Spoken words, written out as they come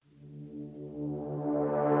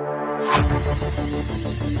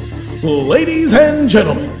Ladies and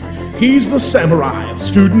gentlemen, he's the samurai of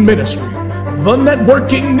student ministry, the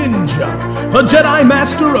networking ninja, a Jedi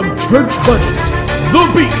master of church budgets,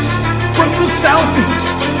 the beast from the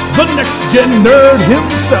southeast, the next-gen nerd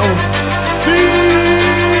himself,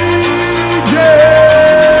 CJ!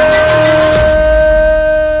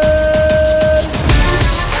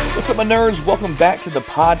 What's up, my nerds? Welcome back to the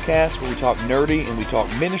podcast where we talk nerdy and we talk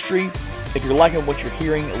ministry. If you're liking what you're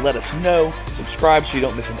hearing, let us know. Subscribe so you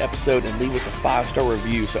don't miss an episode and leave us a 5-star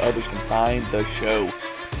review so others can find the show.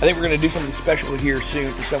 I think we're going to do something special here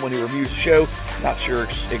soon for someone who reviews the show. Not sure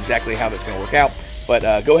exactly how that's going to work out, but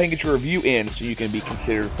go ahead and get your review in so you can be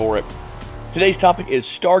considered for it. Today's topic is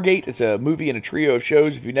Stargate. It's a movie and a trio of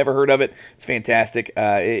shows. If you've never heard of it, it's fantastic.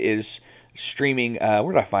 It is streaming.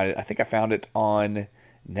 Where did I find it? I think I found it on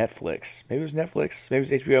Netflix. Maybe it was Netflix. Maybe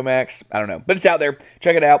it was HBO Max. I don't know. But it's out there.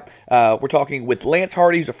 Check it out. We're talking with Lance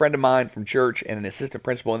Hardy, who's a friend of mine from church and an assistant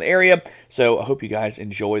principal in the area. So I hope you guys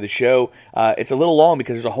enjoy the show. It's a little long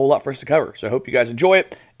because there's a whole lot for us to cover. So I hope you guys enjoy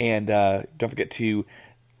it. And don't forget to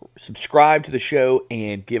subscribe to the show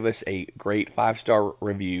and give us a great 5-star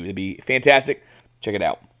review. It'd be fantastic. Check it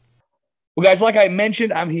out. Well, guys, like I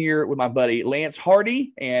mentioned, I'm here with my buddy Lance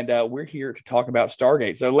Hardy, and we're here to talk about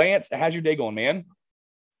Stargate. So, Lance, how's your day going, man?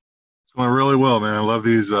 It's going really well, man. I love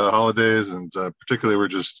these holidays, and particularly we're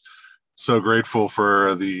just so grateful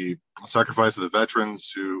for the sacrifice of the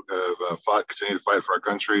veterans who have continue to fight for our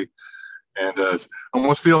country. And it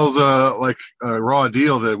almost feels like a raw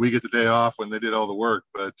deal that we get the day off when they did all the work,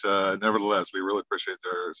 but nevertheless, we really appreciate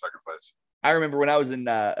their sacrifice. I remember when I was in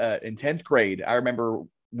 10th grade, I remember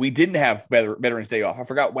we didn't have Veterans Day off. I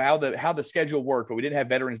forgot how the schedule worked, but we didn't have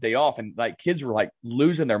Veterans Day off, and like kids were like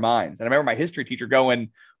losing their minds. And I remember my history teacher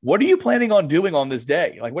going, "What are you planning on doing on this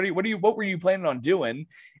day? Like, what were you planning on doing?"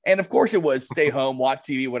 And of course it was stay home, watch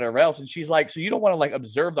TV, whatever else. And she's like, "So you don't want to like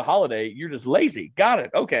observe the holiday? You're just lazy." Got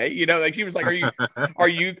it? Okay, like she was like, "Are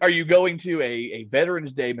you going to a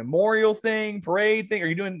Veterans Day memorial thing, parade thing? Are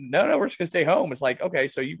you doing? No, we're just gonna stay home." It's like, okay,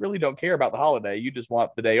 so you really don't care about the holiday. You just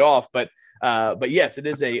want the day off. But yes, it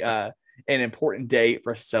is an important day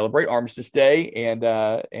for us to celebrate Armistice Day, and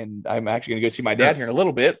I'm actually going to go see my dad here in a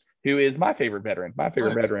little bit, who is my favorite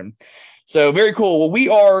veteran. So very cool. Well, we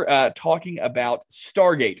are talking about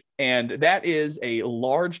Stargate, and that is a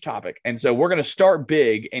large topic, and so we're going to start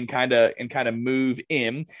big and kind of move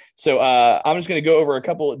in. So I'm just going to go over a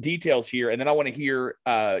couple of details here, and then I want to hear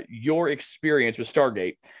your experience with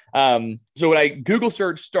Stargate. So when I Google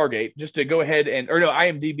search Stargate, just to go ahead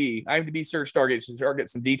IMDb search Stargate to start get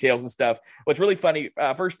some details and stuff. What's really funny,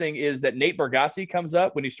 first thing is that Nate Bargatze comes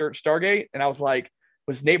up when you search Stargate, and I was like,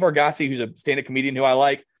 was Nate Bargatze, who's a stand-up comedian who I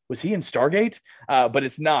like, was he in Stargate? But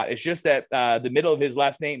it's not. It's just that the middle of his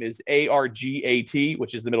last name is Argat,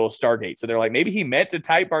 which is the middle of Stargate. So they're like, maybe he meant to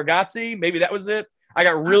type Bargatze. Maybe that was it. I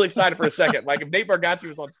got really excited for a second. Like if Nate Bargatze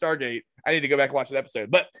was on Stargate, I need to go back and watch that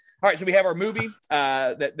episode. But all right, so we have our movie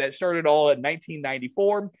that started all in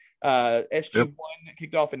 1994. SG-1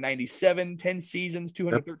 kicked off in 97, 10 seasons,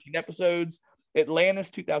 213 episodes. Atlantis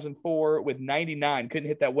 2004 with 99, couldn't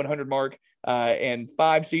hit that 100 mark, and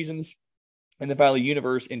 5 seasons. And then finally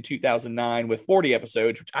Universe in 2009 with 40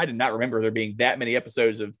 episodes, which I did not remember there being that many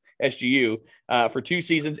episodes of SGU for 2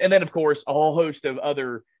 seasons. And then, of course, a whole host of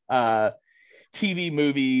other TV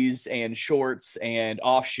movies and shorts and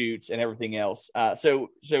offshoots and everything else. So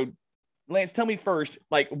Lance, tell me first,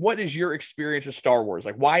 like, what is your experience with Star Wars?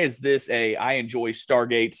 Like, why is this I enjoy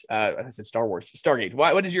Stargate? I said Star Wars, Stargate.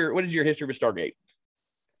 What is your history with Stargate?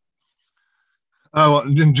 Well,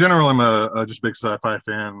 in general, I'm a just big sci-fi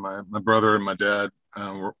fan. My brother and my dad,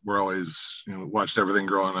 we're always watched everything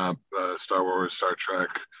growing up. Star Wars, Star Trek,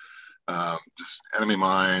 just Enemy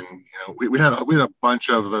Mine. We had a bunch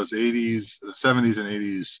of those 80s, the 70s and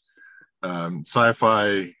 80s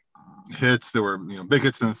sci-fi hits that were big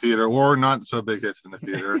hits in the theater or not so big hits in the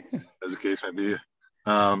theater, as the case may be.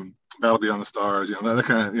 Battle Beyond the Stars, that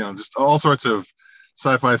kind of just all sorts of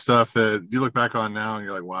sci-fi stuff that you look back on now and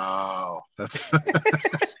you're like, wow, that's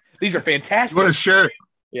these are fantastic. You want to share it.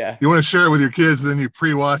 Yeah. You want to share it with your kids, and then you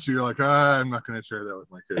pre-watch it. You're like, I'm not going to share that with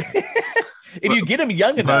my kids. If you get them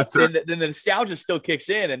young enough, then the nostalgia still kicks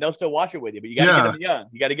in, and they'll still watch it with you. But you got to get them young.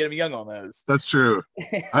 You got to get them young on those. That's true.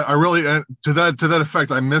 I really, to that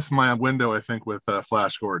effect, I missed my window. I think with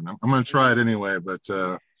Flash Gordon. I'm going to try it anyway, but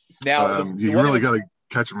now you really got to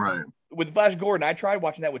catch them right. With Flash Gordon, I tried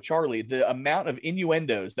watching that with Charlie. The amount of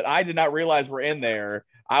innuendos that I did not realize were in there,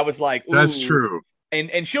 I was like, ooh. That's true.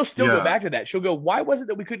 And she'll still go back to that. She'll go, why was it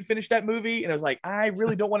that we couldn't finish that movie? And I was like, I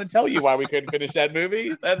really don't want to tell you why we couldn't finish that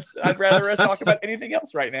movie. I'd rather us talk about anything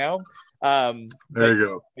else right now. There you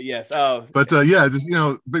go. But yes. Yeah, just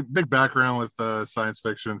big background with science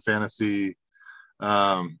fiction, fantasy,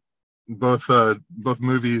 both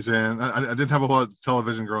movies, and I didn't have a lot of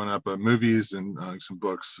television growing up, but movies and some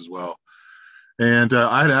books as well. And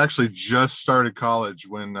I had actually just started college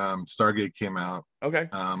when Stargate came out. Okay.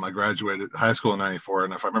 I graduated high school in '94,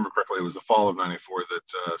 and if I remember correctly, it was the fall of '94 that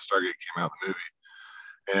Stargate came out, the movie.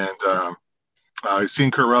 And I'd seen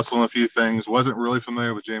Kurt Russell in a few things. Wasn't really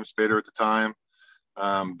familiar with James Spader at the time,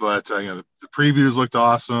 but the previews looked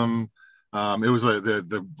awesome. It was like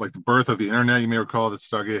the birth of the internet. You may recall that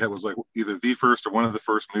Stargate was like either the first or one of the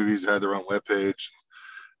first movies that had their own webpage.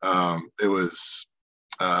 It was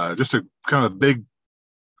just a kind of big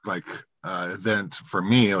event for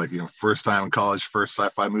me, first time in college, first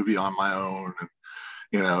sci-fi movie on my own,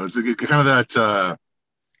 and it's kind of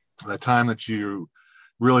that time that you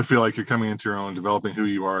really feel like you're coming into your own, developing who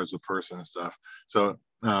you are as a person and stuff. So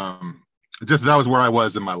just that was where I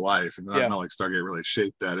was in my life, and not like Stargate really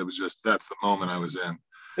shaped that. It was just that's the moment I was in.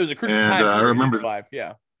 It was a crucial time. I remember life.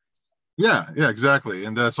 Yeah, exactly.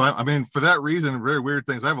 And so I mean, for that reason, very weird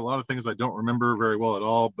things. I have a lot of things I don't remember very well at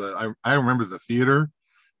all, but I remember the theater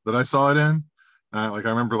that I saw it in. I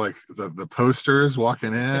remember the posters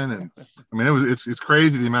walking in, and I mean it's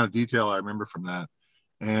crazy the amount of detail I remember from that.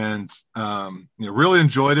 And really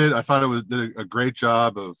enjoyed it. I thought it did a great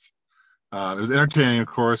job of. It was entertaining, of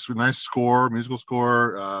course, with nice score, musical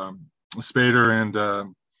score. Spader and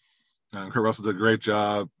Kurt Russell did a great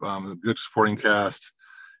job. A good supporting cast.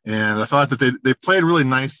 And I thought that they played really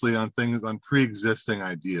nicely on pre-existing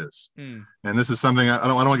ideas. And this is something I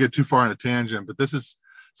don't want to get too far on a tangent, but this is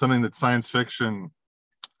something that science fiction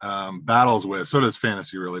battles with. So does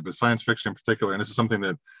fantasy, really, but science fiction in particular. And this is something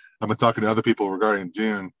that I've been talking to other people regarding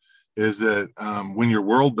Dune, is that when you're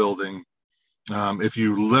world building, if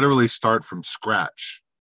you literally start from scratch,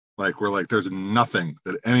 where there's nothing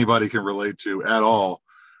that anybody can relate to at all.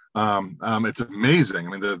 It's amazing.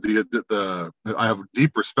 I mean, I have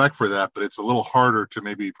deep respect for that, but it's a little harder to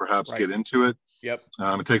maybe perhaps get into it. Yep.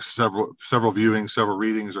 It takes several viewings, several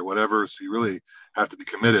readings or whatever. So you really have to be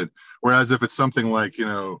committed. Whereas if it's something like,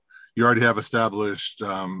 you already have established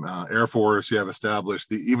Air Force, you have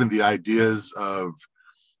established even the ideas of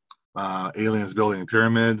aliens building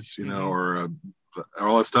pyramids, or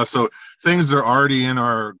all that stuff. So things that are already in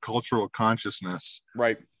our cultural consciousness.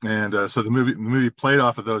 Right. And so the movie played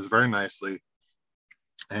off of those very nicely.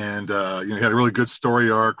 And, you had a really good story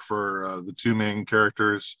arc for the two main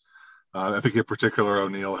characters. I think in particular,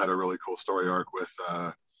 O'Neill had a really cool story arc with,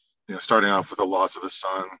 starting off with the loss of his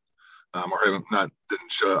son,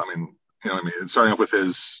 starting off with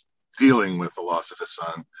his dealing with the loss of his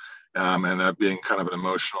son, and that being kind of an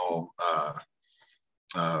emotional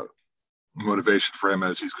motivation for him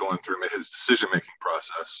as he's going through his decision-making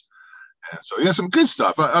process. And so, some good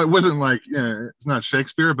stuff. I wasn't it's not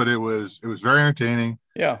Shakespeare, but it was very entertaining.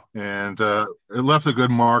 Yeah. And it left a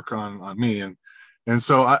good mark on me. And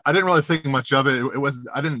so I didn't really think much of it.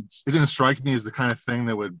 It didn't strike me as the kind of thing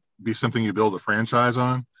that would be something you build a franchise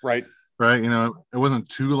on. Right. Right. It wasn't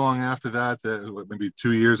too long after that, maybe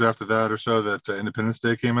 2 years after that or so, that Independence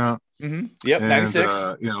Day came out. Mm-hmm. Yep. 96.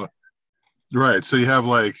 Right. So you have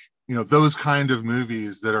those kind of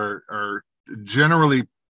movies that are generally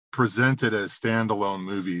presented as standalone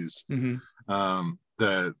movies. Mm-hmm.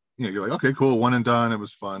 That you're like, okay, cool, one and done. It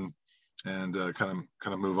was fun, and kind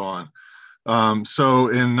of move on. So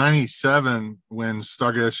in '97, when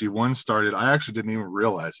Stargate SG-1 started, I actually didn't even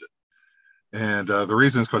realize it. And the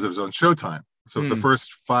reason is because it was on Showtime. So for the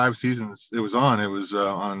first 5 seasons it was on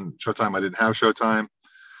on Showtime. I didn't have Showtime.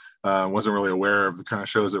 Wasn't really aware of the kind of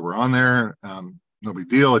shows that were on there. No big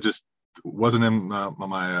deal. It just wasn't in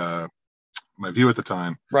my view at the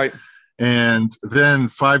time. Right. And then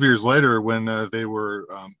 5 years later, when they were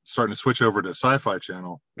starting to switch over to Sci-Fi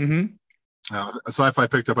Channel, Sci-Fi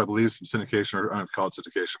picked up, I believe, some syndication, or I don't call it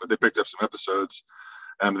syndication, but they picked up some episodes.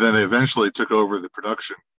 And then they eventually took over the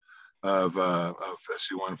production of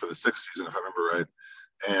SG-1 for the 6th season, if I remember right.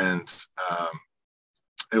 And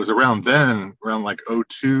it was around like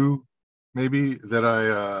 2002, maybe, that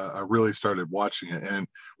I really started watching it. And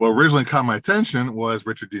what originally caught my attention was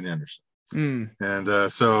Richard Dean Anderson. And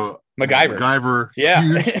so MacGyver,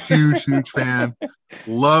 huge fan.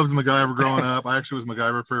 Loved MacGyver growing up. I actually was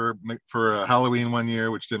MacGyver for Halloween one year,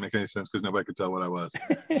 which didn't make any sense because nobody could tell what I was.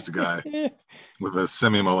 Just a guy with a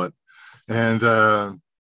semi-mullet. And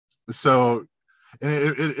so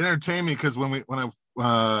it entertained me because when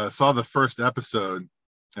I saw the first episode,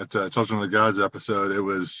 at Children of the Gods episode, it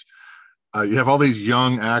was you have all these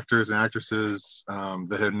young actors and actresses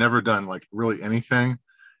that had never done really anything,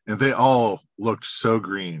 and they all looked so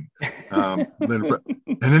green. And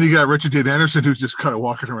then you got Richard Dean Anderson, who's just kind of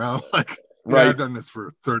walking around like, Right. I've done this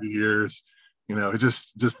for 30 years.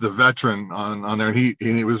 Just the veteran on there. And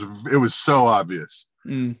it was so obvious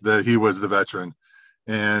that he was the veteran.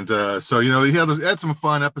 And so, he had some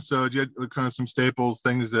fun episodes. You had kind of some staples,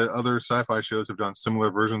 things that other sci-fi shows have done similar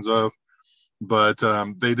versions of. But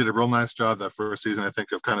they did a real nice job that first season, I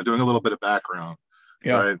think, of kind of doing a little bit of background,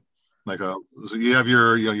 right? Like, so you have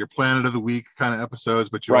your Planet of the Week kind of episodes,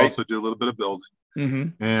 but you also do a little bit of building.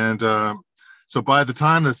 Mm-hmm. And so by the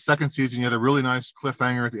time the second season, you had a really nice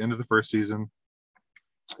cliffhanger at the end of the first season.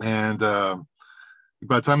 And by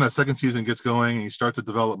the time that second season gets going and you start to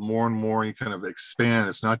develop more and more, you kind of expand.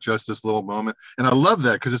 It's not just this little moment. And I love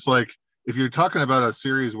that, because it's like, if you're talking about a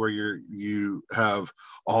series where you have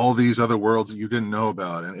all these other worlds that you didn't know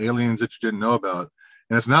about and aliens that you didn't know about,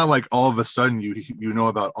 and it's not like all of a sudden you know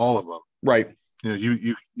about all of them. Right.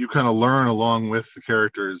 You kind of learn along with the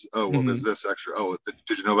characters. Oh, well, there's this extra. Oh,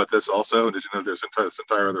 did you know about this also? Did you know there's this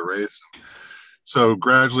entire other race? So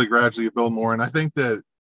gradually you build more. And I think that,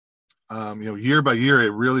 year by year, it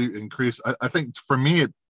really increased. I think for me,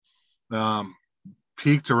 it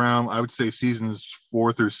peaked around, I would say, seasons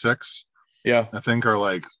 4 through 6. Yeah. I think are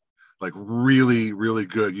like really, really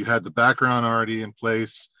good. You had the background already in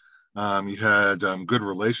place. You had good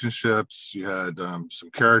relationships. You had some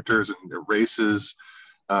characters and races,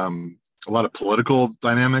 a lot of political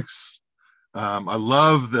dynamics. I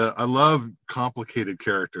love complicated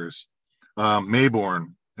characters.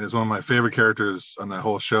 Mayborn is one of my favorite characters on that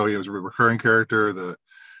whole show. He was a recurring character that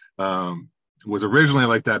was originally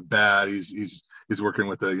like that bad. He's working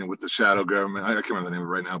with the shadow government. I can't remember the name of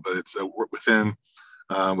it right now, but it's within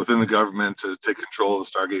the government to take control of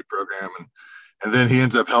the Stargate program, and then he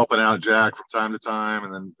ends up helping out Jack from time to time,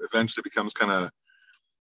 and then eventually becomes kind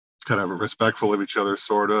of respectful of each other,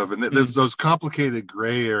 sort of. And there's those complicated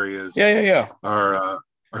gray areas. Are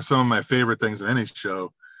some of my favorite things in any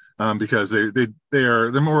show, because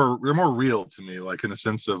they're more real to me, like in a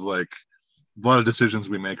sense of like a lot of decisions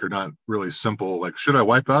we make are not really simple. Like, should I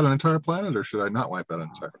wipe out an entire planet or should I not wipe out an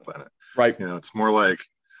entire planet? Right. It's more like,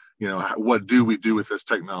 what do we do with this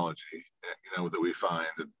technology, that we find,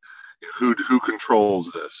 and who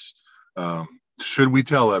controls this? Should we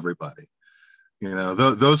tell everybody?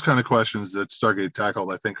 Those kind of questions that Stargate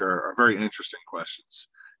tackled, I think, are very interesting questions,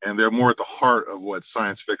 and they're more at the heart of what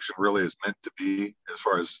science fiction really is meant to be, as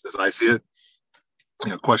far as I see it.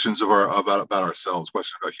 Questions about ourselves,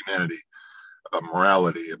 questions about humanity, about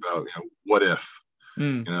morality, about what if.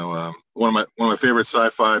 One of my favorite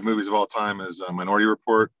sci-fi movies of all time is Minority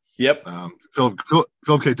Report. Yep. Philip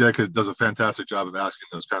K. Dick does a fantastic job of asking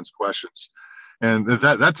those kinds of questions, and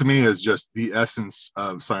that to me is just the essence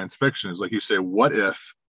of science fiction. Is like, you say, what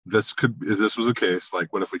if this was a case?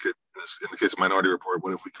 Like, what if we could, in the case of Minority Report,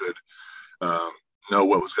 what if we could know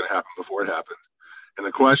what was going to happen before it happened? And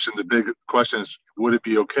the big question is, would it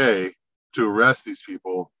be okay to arrest these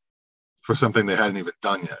people for something they hadn't even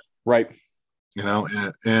done yet? Right.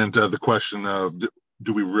 And the question of,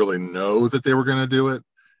 do we really know that they were going to do it?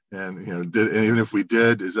 And even if we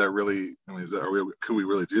did, is that really? Could we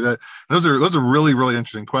really do that? And those are really, really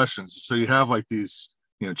interesting questions. So you have like these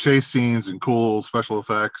chase scenes and cool special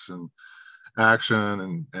effects and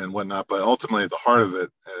action and whatnot, but ultimately at the heart of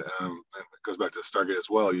it, and it goes back to Stargate as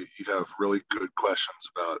well. You have really good questions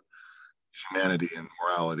about humanity and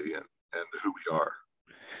morality and who we are.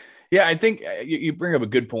 Yeah, I think you bring up a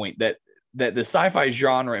good point that the sci-fi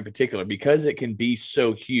genre in particular, because it can be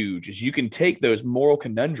so huge, is you can take those moral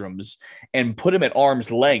conundrums and put them at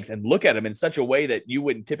arm's length and look at them in such a way that you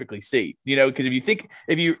wouldn't typically see. Because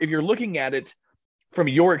if you're looking at it from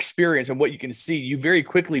your experience and what you can see, you very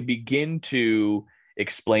quickly begin to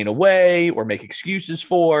explain away or make excuses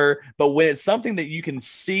for. But when it's something that you can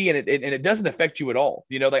see and it doesn't affect you at all,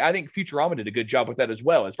 like I think Futurama did a good job with that as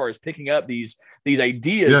well, as far as picking up these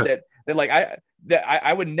ideas that like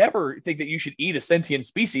I would never think that you should eat a sentient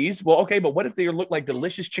species. Well, okay, but what if they look like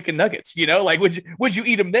delicious chicken nuggets? Like would you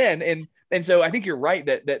eat them then? And so I think you're right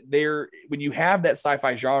that when you have that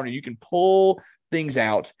sci-fi genre, you can pull things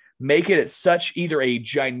out, make it at such either a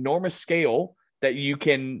ginormous scale that you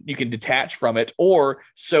can detach from it, or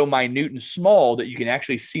so minute and small that you can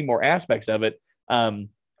actually see more aspects of it. I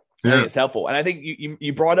think it's helpful. And I think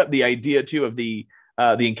you brought up the idea too of the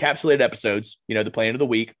encapsulated episodes, the Planet of the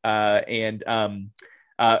Week, and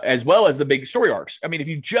as well as the big story arcs. I mean, if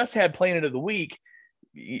you just had Planet of the Week,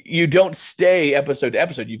 you don't stay episode to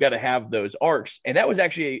episode. You've got to have those arcs. And that was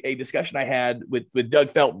actually a discussion I had with Doug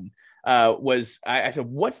Felton. I said,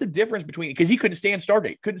 what's the difference between, because he couldn't stand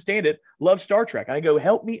Stargate, couldn't stand it, loved Star Trek. I go,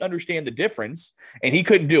 help me understand the difference. And he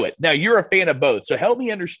couldn't do it. Now you're a fan of both. So help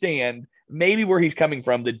me understand maybe where he's coming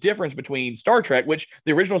from, the difference between Star Trek, which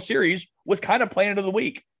the original series was kind of Planet of the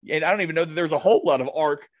Week. And I don't even know that there's a whole lot of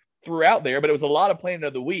arc throughout there, but it was a lot of Planet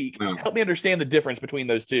of the Week. Yeah. Help me understand the difference between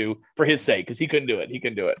those two for his sake, because he couldn't do it. He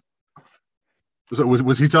couldn't do it. So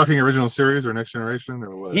was he talking original series or Next Generation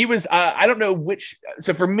or what? He was, I don't know which.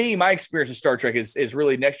 So for me, my experience with Star Trek is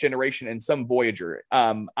really Next Generation and some Voyager.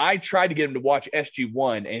 I tried to get him to watch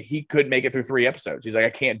SG-1 and he couldn't make it through 3 episodes. He's like, I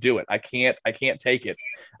can't do it. I can't take it.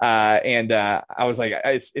 I was like,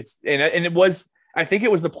 and it was, I think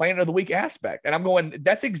it was the Planet of the Week aspect. And I'm going,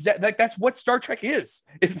 that's that's what Star Trek is.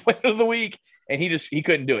 It's Planet of the Week. And he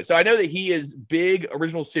couldn't do it. So I know that he is big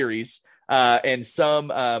original series, and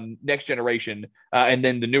some Next Generation, and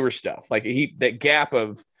then the newer stuff. Like that gap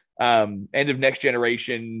of end of Next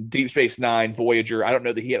Generation, Deep Space Nine, Voyager. I don't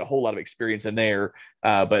know that he had a whole lot of experience in there,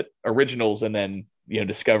 but originals and then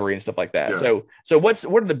Discovery and stuff like that. Yeah. So what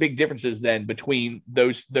are the big differences then between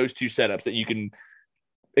those two setups that you can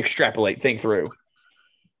extrapolate, think through?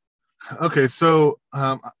 Okay, so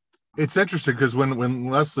it's interesting because when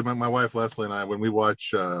Leslie, my wife Leslie, and I, when we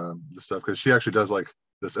watch the stuff, because she actually does like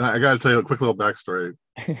this, and I got to tell you a quick little backstory.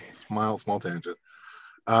 small tangent.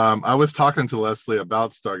 I was talking to Leslie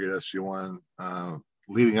about Stargate SG-1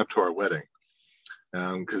 leading up to our wedding,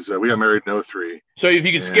 because we got married in 2003. So if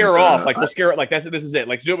you could scare her off, like we'll scare her, like this is it.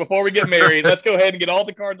 Let's do it before we get married. Let's go ahead and get all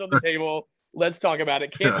the cards on the table. Let's talk about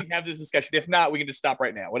it. Can we have this discussion? If not, we can just stop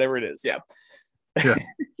right now. Whatever it is, yeah. Yeah.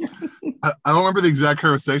 I don't remember the exact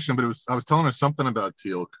conversation, but I was telling her something about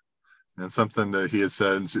Teal'c and something that he had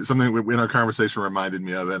said, and something in our conversation reminded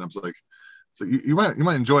me of it. And I was like, so you might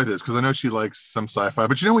enjoy this, because I know she likes some sci-fi.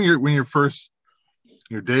 But when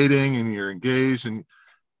you're dating and you're engaged, and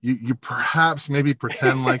you perhaps maybe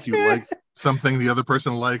pretend like you like something the other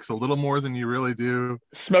person likes a little more than you really do.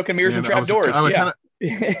 Smoke and mirrors and trapdoors.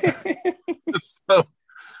 Yeah. So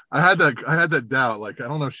I had that doubt. Like, I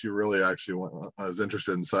don't know if she really actually was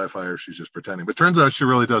interested in sci-fi or she's just pretending. But turns out she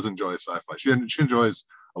really does enjoy sci-fi. She enjoys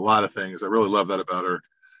a lot of things. I really love that about her.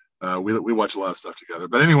 We watch a lot of stuff together.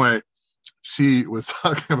 But anyway, she was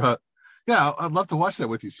talking about, yeah, I'd love to watch that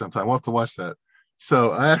with you sometime. We'll have to watch that.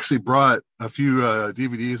 So I actually brought a few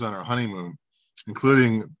DVDs on our honeymoon,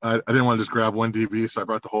 including, I didn't want to just grab one DVD, so I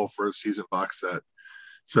brought the whole first season box set.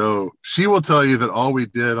 So she will tell you that all we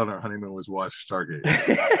did on our honeymoon was watch Stargate.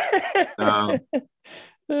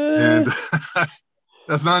 And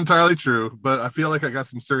that's not entirely true, but I feel like I got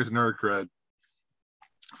some serious nerd cred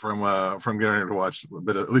from getting her to watch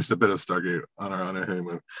at least a bit of Stargate on our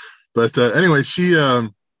honeymoon. But anyway, she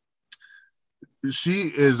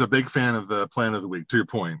is a big fan of the Planet of the Week, to your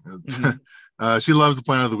point. Mm-hmm. She loves the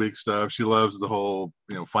Planet of the Week stuff. She loves the whole,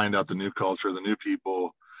 find out the new culture, the new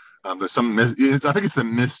people. There's I think it's the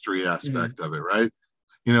mystery aspect of it, right?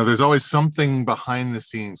 There's always something behind the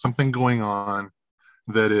scenes, something going on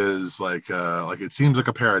that is like it seems like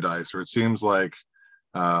a paradise, or it seems like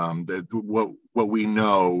that what we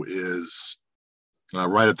know is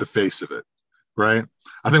right at the face of it, right?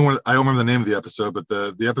 I think I don't remember the name of the episode, but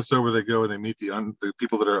the episode where they go and they meet the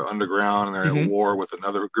people that are underground and they're at war with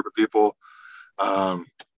another group of people, and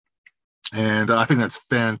I think that's a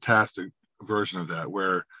fantastic version of that,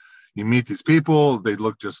 where you meet these people, they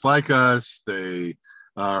look just like us, they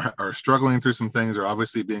are struggling through some things, they're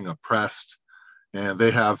obviously being oppressed, and they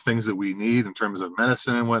have things that we need in terms of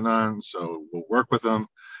medicine and whatnot, so we'll work with them.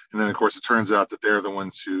 And then, of course, it turns out that they're the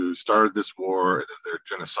ones who started this war, and that they're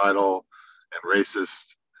genocidal and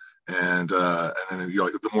racist. And then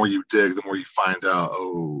the more you dig, the more you find out,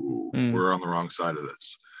 we're on the wrong side of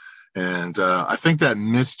this. And I think that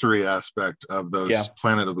mystery aspect of those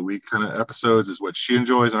Planet of the Week kind of episodes is what she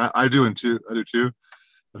enjoys, and I do too.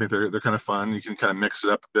 I think they're kind of fun. You can kind of mix it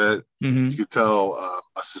up a bit. Mm-hmm. You can tell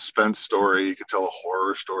a suspense story. You can tell a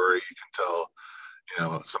horror story. You can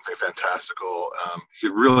tell, something fantastical. You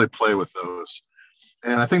can really play with those,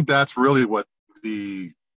 and I think that's really what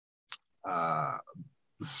the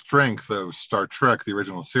strength of Star Trek, the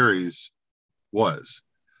original series, was.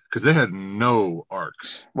 Because they had no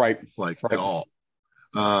arcs, right? At all.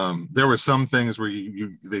 There were some things where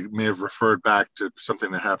they may have referred back to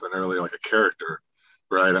something that happened earlier, like a character,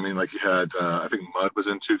 right? I mean, like you had, I think Mudd was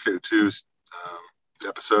in two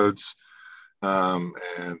episodes, and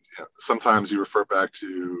sometimes you refer back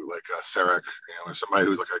to like Sarek, or somebody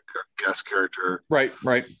who's like a guest character, right.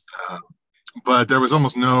 But there was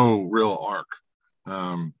almost no real arc,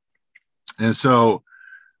 and so.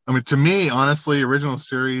 I mean, to me, honestly, original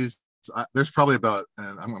series, there's probably about,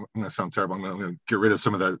 and I'm going to sound terrible. I'm going to get rid of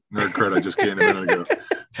some of that nerd cred I just gained a minute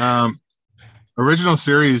ago. Original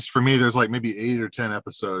series for me, there's like maybe 8 or 10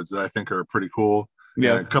 episodes that I think are pretty cool.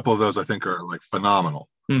 Yeah. And a couple of those I think are like phenomenal.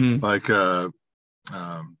 Mm-hmm. Like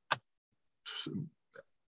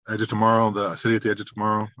Edge of Tomorrow, the City at the Edge of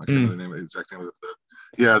Tomorrow. I can't remember the name, exact name of it.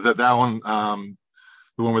 Yeah, that one.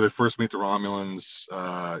 The one where they first meet the Romulans.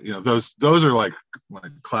 Those are like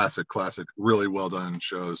classic, really well done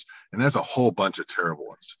shows. And there's a whole bunch of terrible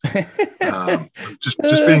ones.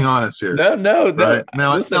 Just being honest here. No. Right?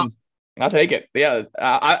 Now, listen, I'll take it. Yeah,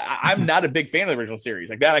 I'm not a big fan of the original series.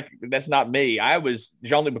 Like that, that's not me.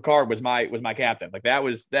 Jean-Luc Picard was my captain. Like that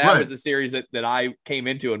was the series that I came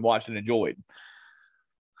into and watched and enjoyed.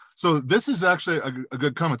 So this is actually a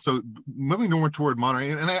good comment. So moving more toward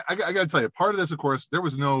modern, and I got to tell you, part of this, of course, there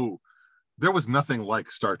was nothing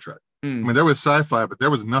like Star Trek. I mean, there was sci-fi, but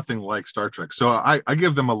there was nothing like Star Trek. So I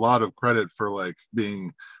give them a lot of credit for like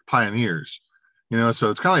being pioneers.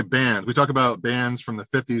 So it's kind of like bands. We talk about bands from the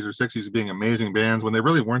 50s or 60s being amazing bands when they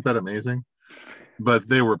really weren't that amazing, but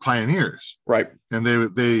they were pioneers. Right. And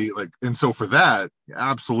they like, and so for that,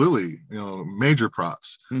 absolutely, major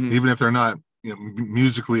props, even if they're not,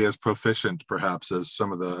 musically as proficient perhaps as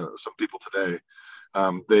some people today.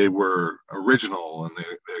 They were original and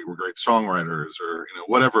they were great songwriters or,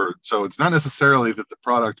 whatever. So it's not necessarily that the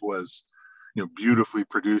product was, beautifully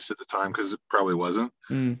produced at the time, because it probably wasn't,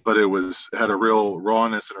 but it had a real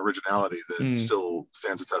rawness and originality that still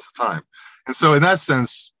stands the test of time. And so in that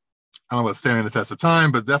sense, I don't know about standing the test of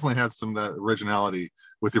time, but definitely had some of that originality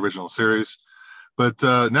with the original series. But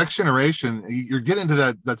Next Generation, you're getting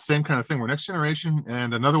to that same kind of thing where Next Generation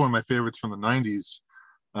and another one of my favorites from the 90s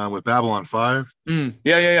with Babylon 5.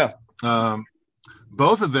 Yeah.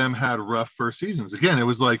 Both of them had rough first seasons. Again, it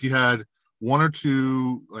was like you had one or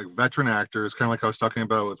two like veteran actors, kind of like I was talking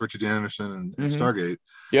about with Richard Dean Anderson and Stargate.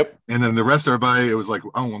 Yep. And then the rest of everybody, it was like,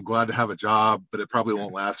 oh, I'm glad to have a job, but it probably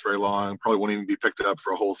won't last very long. Probably won't even be picked up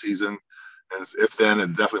for a whole season. And if then,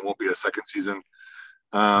 it definitely won't be a second season.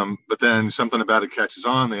 But then something about it catches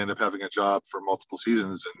on. They end up having a job for multiple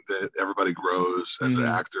seasons, and everybody grows as an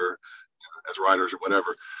actor, as writers or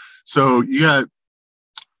whatever. So you got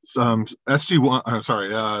some Next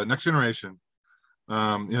Generation.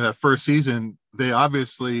 That first season, they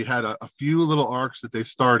obviously had a few little arcs that they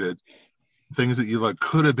started, things that you like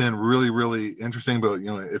could have been really, really interesting, but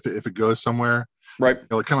if it goes somewhere, right?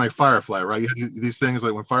 Like kind of like Firefly, right? You have these things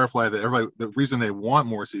like when Firefly, the reason they want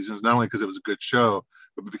more seasons, not only because it was a good show,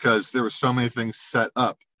 but because there were so many things set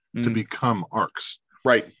up to become arcs,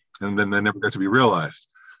 right? And then they never got to be realized.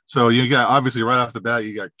 So you got, obviously right off the bat,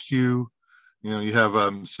 you got Q. You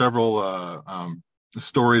have several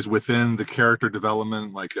stories within the character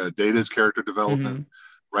development, like Data's character development,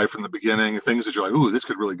 right from the beginning. Things that you're like, ooh, this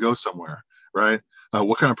could really go somewhere, right?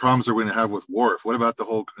 What kind of problems are we going to have with Worf? What about the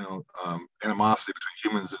whole animosity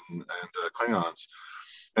between humans and Klingons?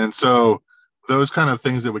 And so those kind of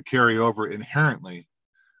things that would carry over inherently,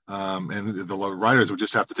 and the writers would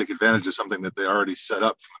just have to take advantage of something that they already set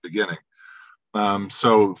up from the beginning.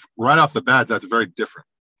 So right off the bat, that's very different.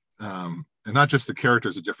 And not just the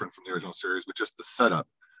characters are different from the original series, but just the setup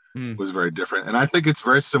was very different. And I think it's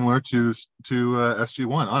very similar to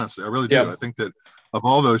SG-1, honestly. I really do. I think that of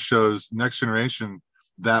all those shows, Next Generation,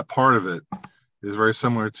 that part of it is very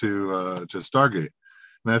similar to Stargate.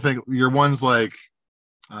 And I think your ones like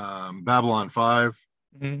Babylon 5,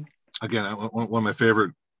 again, one of my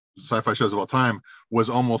favorite sci-fi shows of all time, was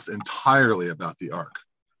almost entirely about the arc.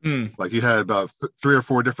 Like you had about 3 or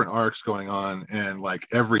 4 different arcs going on, and like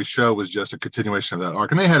every show was just a continuation of that arc.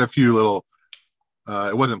 And they had a few little,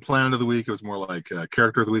 it wasn't Planet of the Week, it was more like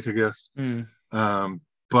Character of the Week, I guess.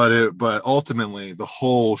 But ultimately the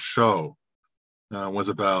whole show was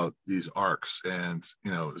about these arcs, and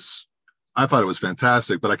I thought it was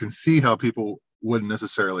fantastic. But I can see how people wouldn't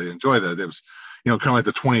necessarily enjoy that. It was kind of like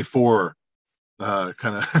the 24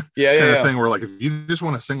 kind of thing where like if you just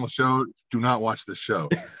want a single show, do not watch this show,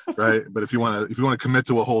 right? But if you want to commit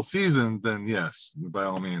to a whole season, then yes, by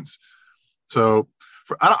all means. So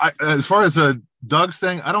as far as Doug's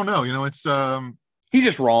thing, I don't know. It's he's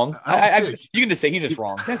just wrong. You can just say he's just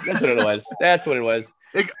wrong. That's what it was. That's what it was.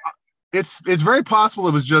 It's very possible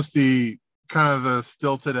it was just the kind of the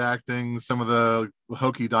stilted acting, some of the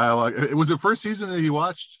hokey dialogue. It was the first season that you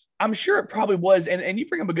watched. I'm sure it probably was. And you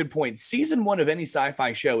bring up a good point. Season 1 of any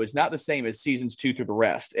sci-fi show is not the same as seasons 2 through the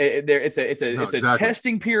rest. It's a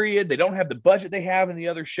testing period. They don't have the budget they have in the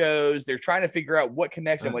other shows. They're trying to figure out what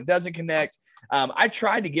connects and what doesn't connect. I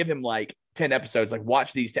tried to give him like 10 episodes, like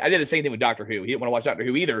watch these. I did the same thing with Doctor Who. He didn't want to watch Doctor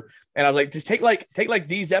Who either. And I was like, just take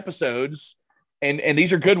these episodes and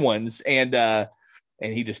these are good ones. And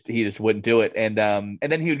he just wouldn't do it. And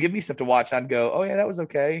then he would give me stuff to watch. And I'd go, oh yeah, that was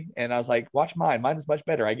okay. And I was like, watch mine. Mine is much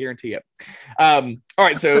better. I guarantee it. All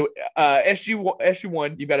right. So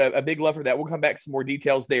SG1, you've got a big love for that. We'll come back to some more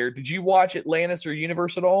details there. Did you watch Atlantis or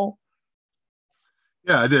Universe at all?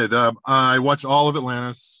 Yeah, I did. I watched all of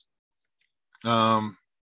Atlantis.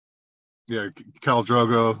 Yeah, Khal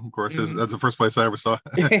Drogo, of course, that's the first place I ever saw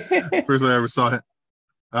it. First I ever saw it.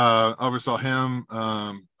 I ever saw him.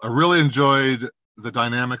 I really enjoyed the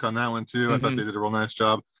dynamic on that one too. I thought they did a real nice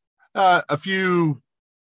job. A few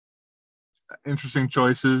interesting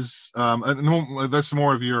choices. That's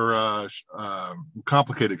more of your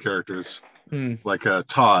complicated characters, like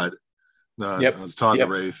Todd. Todd the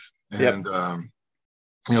Wraith, and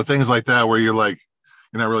things like that, where you're like,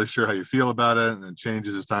 you're not really sure how you feel about it, and it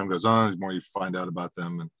changes as time goes on. The more you find out about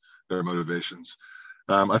them and their motivations.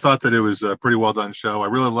 I thought that it was a pretty well done show. I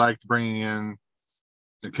really liked bringing in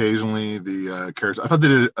occasionally the characters. I thought they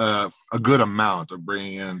did a good amount of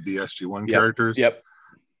bringing in the SG1 characters. Yep.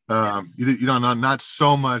 Not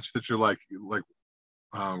so much that you're like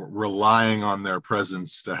relying on their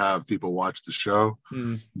presence to have people watch the show,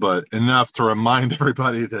 but enough to remind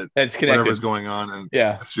everybody that it's connected. Whatever's going on and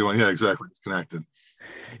SG1. Yeah, exactly. It's connected.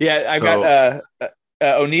 Yeah, got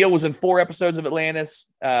O'Neill was in 4 episodes of Atlantis,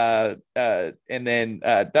 and then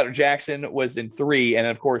Dr. Jackson was in 3, and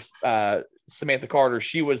of course Samantha Carter,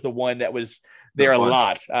 she was the one that was there a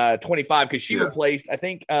lot, 25, because she replaced, I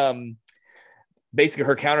think, basically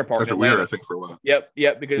her counterpart. Dr. Weir, I think, for a while.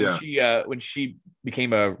 Yep, because she when she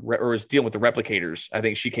became or was dealing with the replicators, I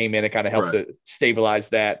think she came in and kind of helped to stabilize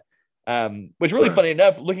that. Which really funny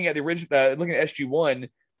enough, looking at the original, looking at SG1.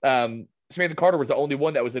 Samantha Carter was the only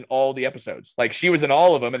one that was in all the episodes. Like, she was in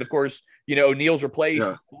all of them. And of course, O'Neill's replaced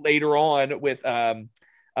later on with,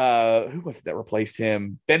 who was it that replaced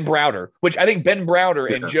him? Ben Browder, which I think Ben Browder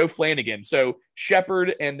and Joe Flanagan. So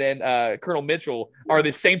Shepard and then Colonel Mitchell are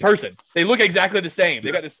the same person. They look exactly the same.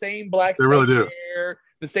 They got the same black hair,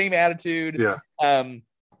 the same attitude. Yeah.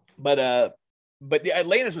 But the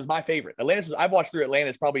Atlantis was my favorite. I've watched through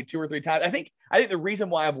Atlantis probably 2 or 3 times. I think the reason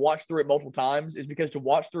why I've watched through it multiple times is because to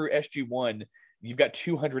watch through SG1, you've got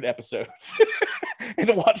 200 episodes, and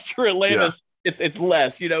to watch through Atlantis, it's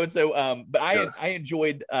less, And so, but I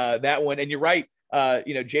enjoyed that one. And you're right,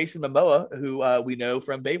 Jason Momoa, who we know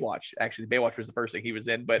from Baywatch. Actually, Baywatch was the first thing he was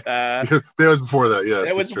in, but that was before that. Yeah,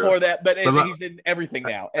 that was before that. But he's in everything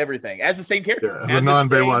now. Everything as the same character. Yeah, as a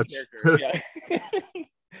non-Baywatch.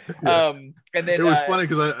 And then it was funny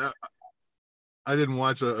because I didn't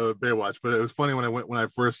watch a Baywatch, but it was funny when I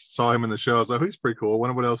first saw him in the show. I was like, oh, he's pretty cool. I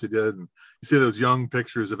wonder what else he did. And you see those young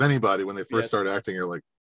pictures of anybody when they first start acting, you're like,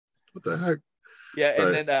 what the heck? Yeah,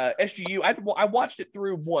 and then SGU, I watched it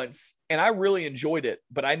through once, and I really enjoyed it,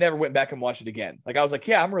 but I never went back and watched it again. Like, I was like,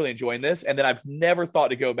 yeah, I'm really enjoying this, and then I've never thought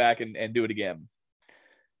to go back and do it again.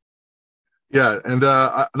 Yeah, and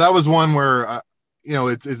that was one where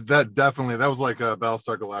it's that definitely, that was like a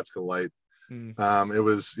Battlestar Galactica light. It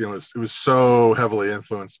was so heavily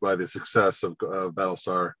influenced by the success of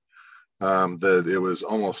Battlestar that it was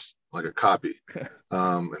almost like a copy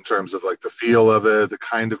in terms of like the feel of it, the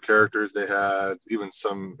kind of characters they had, even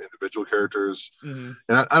some individual characters. And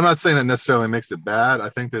I'm not saying that necessarily makes it bad. I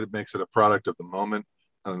think that it makes it a product of the moment,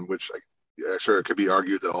 which sure, it could be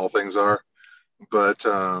argued that all things are, but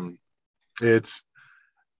it's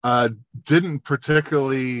didn't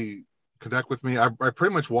particularly connect with me. I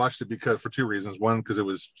pretty much watched it for 2 reasons. One, because it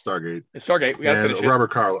was Stargate. It's Stargate. We got to finish it.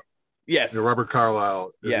 Robert Carlyle. Yes. Robert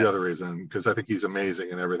Carlyle is the other reason, because I think he's amazing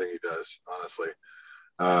in everything he does, honestly.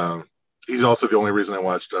 He's also the only reason I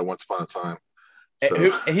watched Once Upon a Time.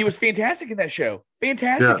 So. And he was fantastic in that show.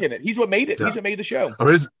 Fantastic in it. He's what made it. He's what made the show.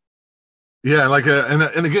 And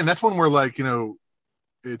again, that's one where, like,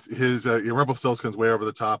 it's his Rumpelstiltskin's way over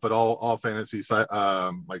the top, but all fantasy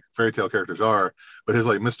like fairy tale characters are. But his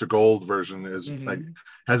like Mr. Gold version is like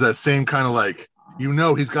has that same kind of like,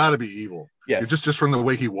 he's got to be evil. Yes, just from the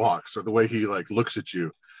way he walks or the way he like looks at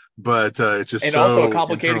you. But it's just also a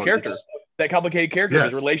complicated character. That complicated character,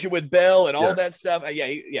 his relationship with Belle and all that stuff.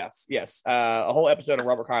 Yes. A whole episode of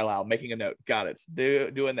Robert Carlyle. Making a note. Got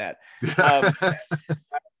it. Doing that.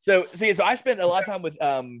 So I spent a lot of time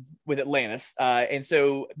with Atlantis, and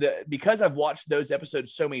so because I've watched those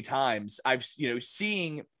episodes so many times, I've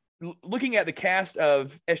seeing looking at the cast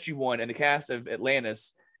of SG1 and the cast of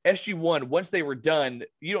Atlantis, SG1, once they were done,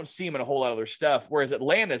 you don't see them in a whole lot of their stuff. Whereas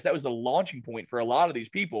Atlantis, that was the launching point for a lot of these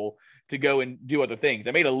people to go and do other things.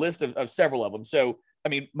 I made a list of several of them. So, I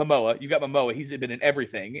mean, Momoa, you got Momoa. He's been in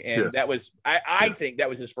everything. And that was, I think that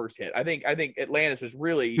was his first hit. I think Atlantis was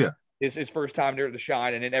really his first time there to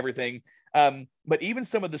shine and in everything. But even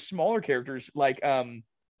some of the smaller characters, like,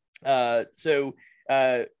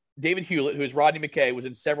 David Hewlett, who is Rodney McKay, was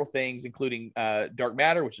in several things, including Dark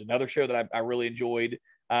Matter, which is another show that I really enjoyed.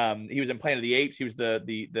 He was in Planet of the Apes. He was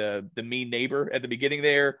the mean neighbor at the beginning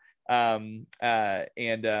there. So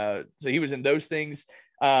he was in those things.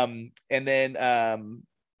 And then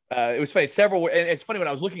it was funny. And it's funny when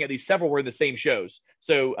I was looking at these, several were in the same shows.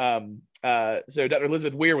 So Dr.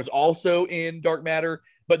 Elizabeth Weir was also in Dark Matter.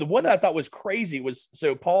 But the one that I thought was crazy was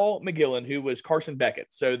Paul McGillen, who was Carson Beckett,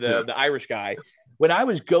 the Irish guy. Yes. When I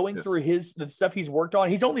was going through the stuff he's worked on,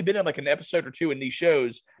 he's only been in like an episode or two in these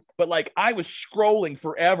shows, but like I was scrolling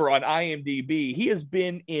forever on IMDb. He has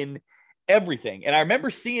been in everything, and I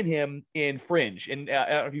remember seeing him in Fringe. And I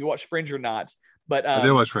don't know if you watched Fringe or not, but I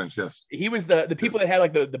did watch Fringe. Yes, he was the people that had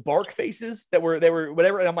like the bark faces they were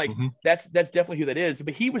whatever. And I'm like, that's definitely who that is.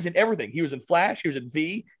 But he was in everything. He was in Flash. He was in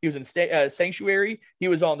V. He was in Sanctuary. He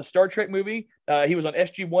was on the Star Trek movie. He was on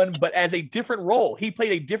SG1, but as a different role. He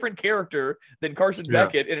played a different character than Carson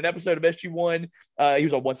Beckett in an episode of SG1. He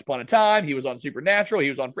was on Once Upon a Time. He was on Supernatural. He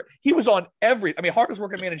was on every. I mean, hardest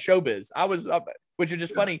working man in showbiz. Which is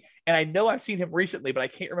just funny. And I know I've seen him recently, but I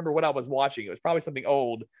can't remember what I was watching. It was probably something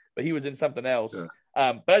old, but he was in something else.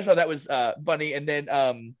 Yeah. But I just thought that was funny. And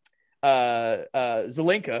then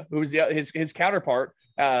Zelenka, who was his counterpart.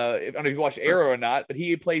 I don't know if you watched Arrow or not, but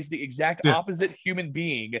he plays the exact opposite human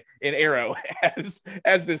being in Arrow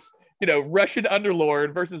as this, Russian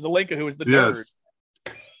underlord versus Zelenka, who is the nerd.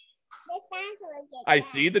 I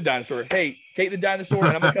see the dinosaur. Hey, take the dinosaur,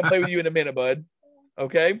 and I'm gonna come play with you in a minute, bud.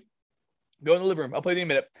 Okay, go in the living room. I'll play with you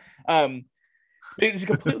in a minute. It's a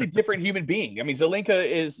completely different human being. I mean, Zelenka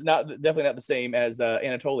is definitely not the same as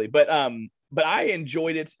Anatoly, but I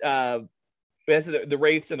enjoyed it. As the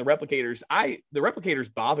Wraiths and the Replicators, the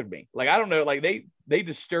Replicators bothered me. Like, I don't know, like they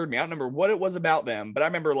disturbed me. I don't remember what it was about them, but I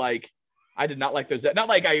remember like I did not like those. Not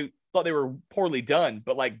like I thought they were poorly done,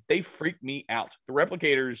 but like they freaked me out. The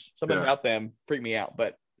Replicators, something about them freaked me out.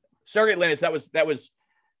 But Stargate Atlantis, that was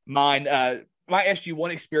mine. My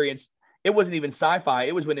SG1 experience. It wasn't even sci-fi.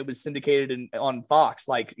 It was when it was syndicated on Fox.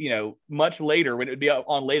 Like, much later when it would be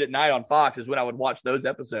on late at night on Fox is when I would watch those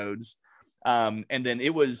episodes. And then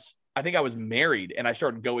I think I was married and I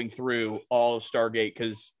started going through all of Stargate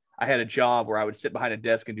because I had a job where I would sit behind a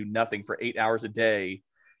desk and do nothing for 8 hours a day.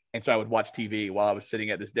 And so I would watch TV while I was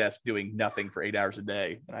sitting at this desk doing nothing for 8 hours a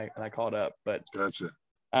day. And I caught up, but gotcha.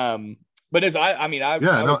 But as I'm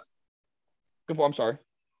sorry.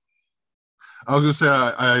 I was gonna say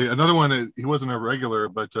another one. He wasn't a regular,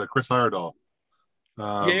 but Chris Heyerdahl.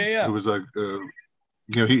 Who was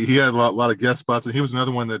he had a lot of guest spots, and he was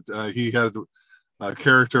another one that he had a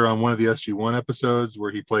character on one of the SG1 episodes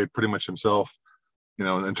where he played pretty much himself,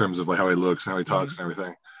 in terms of like how he looks and how he talks and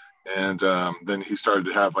everything. And then he started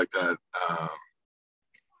to have like that,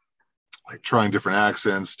 like trying different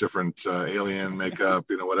accents, different alien makeup,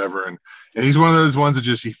 whatever. And he's one of those ones that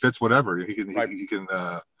just he fits whatever he can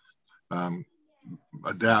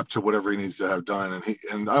adapt to whatever he needs to have done.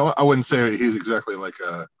 And I wouldn't say he's exactly like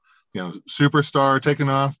a superstar taking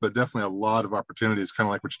off, but definitely a lot of opportunities, kind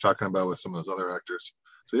of like what you're talking about with some of those other actors.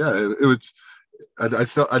 So yeah, it was. I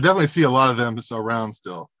definitely see a lot of them around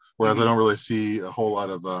still, whereas I don't really see a whole lot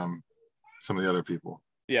of some of the other people.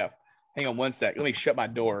 Yeah, hang on one sec. Let me shut my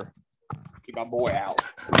door. Keep my boy out.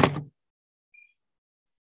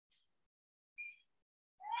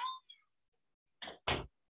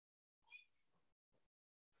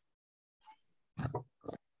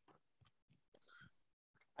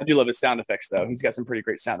 I do love his sound effects, though. He's got some pretty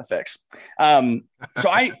great sound effects. So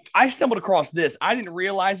I stumbled across this. I didn't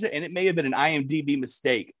realize it, and it may have been an IMDb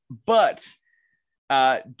mistake. But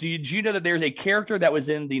did you know that there's a character that was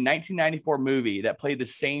in the 1994 movie that played the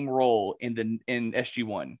same role in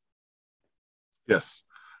SG1? Yes.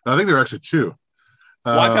 I think there are actually two.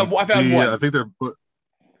 I found one. I think they're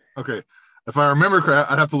 – okay. If I remember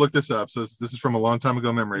correctly, I'd have to look this up. So this is from a long time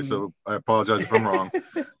ago memory, so I apologize if I'm wrong.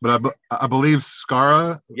 But I believe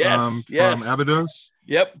Skara from Abydos.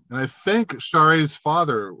 Yep. And I think Shari's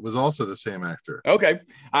father was also the same actor. Okay.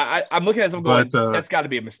 I'm looking at some going, that's got to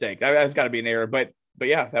be a mistake. That's got to be an error. But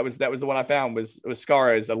yeah, that was the one I found was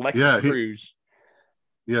Skara as Alexis Cruz.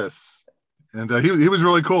 Yes. And he was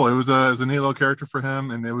really cool. It was a neat little character for him.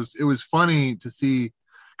 And it was funny to see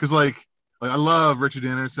because like like I love Richard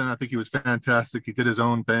Anderson. I think he was fantastic. He did his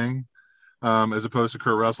own thing, as opposed to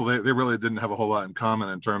Kurt Russell. They really didn't have a whole lot in common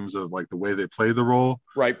in terms of like the way they played the role.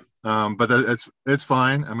 Right. But it's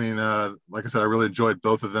fine. I mean, like I said, I really enjoyed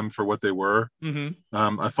both of them for what they were.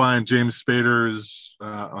 I find James Spader's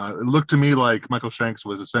it looked to me like Michael Shanks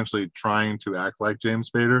was essentially trying to act like James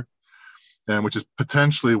Spader, and which is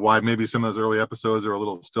potentially why maybe some of those early episodes are a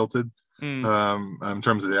little stilted in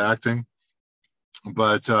terms of the acting.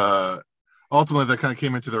 But ultimately, that kind of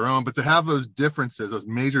came into their own. But to have those differences, those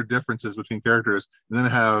major differences between characters, and then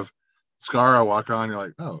have Skara walk on, you're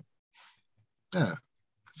like, oh, yeah.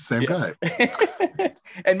 Same guy.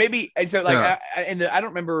 And maybe, and so like, I don't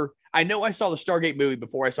remember, I know I saw the Stargate movie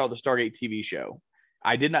before I saw the Stargate TV show.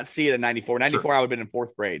 I did not see it in 94. 94, sure. I would have been in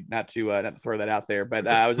fourth grade, not to throw that out there, but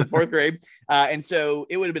I was in fourth grade. And so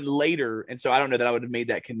it would have been later. And so I don't know that I would have made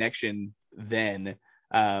that connection then.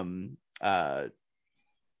 But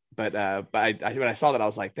when I saw that, I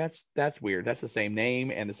was like, that's weird. That's the same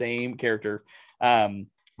name and the same character.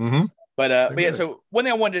 But yeah, so one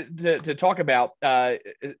thing I wanted to talk about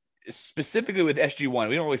specifically with SG-1,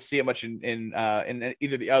 we don't really see it much in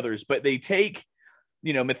either of the others, but they take,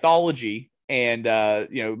 mythology and,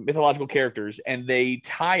 mythological characters, and they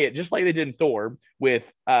tie it just like they did in Thor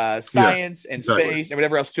with science and space and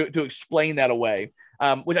whatever else to explain that away,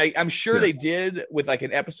 which I'm sure they did with like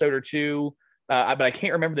an episode or two, but I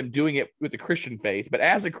can't remember them doing it with the Christian faith. But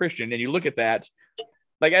as a Christian, and you look at that,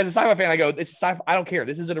 like as a sci-fi fan, I go, it's sci-fi. I don't care.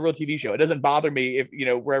 This isn't a real TV show. It doesn't bother me if,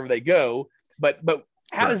 wherever they go. But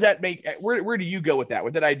how does that make, where do you go with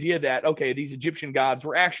that idea that, okay, these Egyptian gods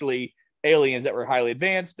were actually aliens that were highly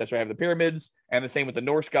advanced. That's why I have the pyramids, and the same with the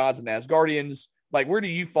Norse gods and the Asgardians. Like, where do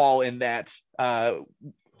you fall in that,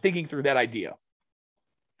 thinking through that idea?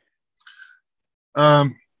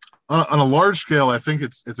 On a large scale, I think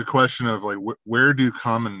it's a question of like, where do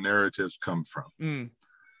common narratives come from?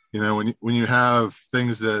 When you have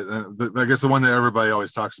things that, I guess the one that everybody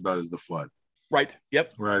always talks about is the flood. Right.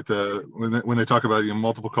 Yep. Right. When they talk about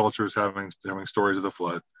multiple cultures having stories of the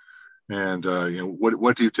flood, and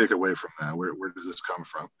what do you take away from that? Where does this come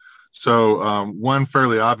from? So one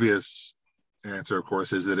fairly obvious answer, of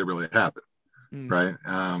course, is that it really happened. Right.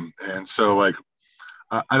 And so like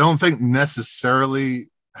I don't think necessarily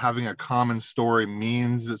having a common story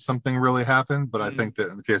means that something really happened, but I think that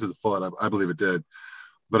in the case of the flood, I believe it did.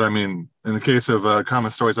 But I mean, in the case of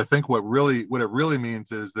common stories, I think what it really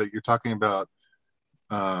means is that you're talking about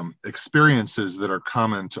experiences that are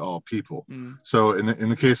common to all people. So in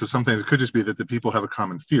the case of some things, it could just be that the people have a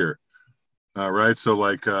common fear, right? So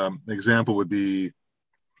like example would be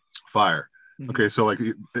fire. Okay, so like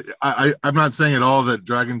I'm not saying at all that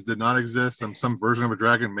dragons did not exist. Some version of a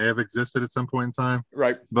dragon may have existed at some point in time.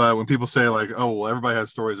 Right. But when people say like, oh, well, everybody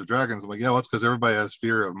has stories of dragons, I'm like, yeah, well, that's because everybody has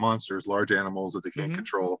fear of monsters, large animals that they can't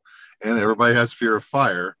control. And everybody has fear of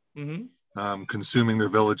fire, consuming their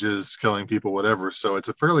villages, killing people, whatever. So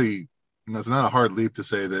it's not a hard leap to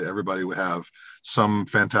say that everybody would have some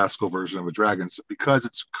fantastical version of a dragon because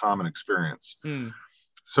it's a common experience.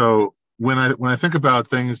 So when I think about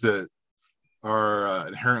things that are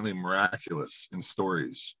inherently miraculous in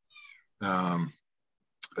stories,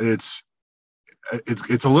 it's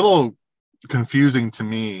a little confusing to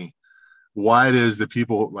me why it is that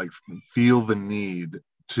people like feel the need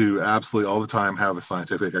to absolutely all the time have a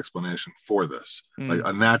scientific explanation for this, like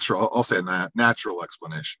a natural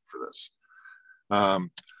explanation for this.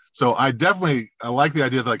 So I like the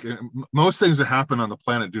idea that like most things that happen on the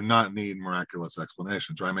planet do not need miraculous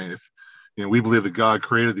explanations, right? I mean, if we believe that God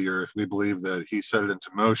created the earth, we believe that he set it into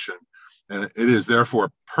motion, and it is therefore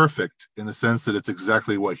perfect in the sense that it's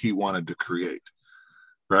exactly what he wanted to create,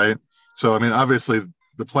 right? So I mean, obviously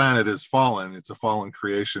the planet is fallen. It's a fallen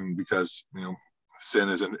creation because sin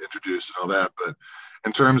is introduced and all that. But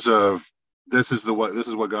in terms of this is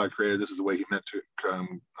what God created, this is the way he meant to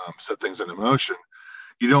set things into motion,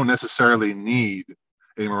 you don't necessarily need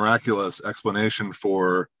a miraculous explanation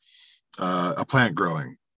for a plant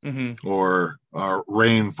growing or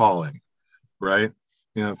rain falling, right?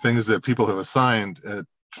 Things that people have assigned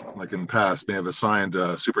like in the past may have assigned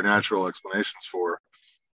supernatural explanations for.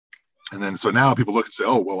 And then so now people look and say,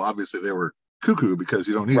 oh, well, obviously they were cuckoo because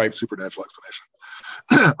you don't need a supernatural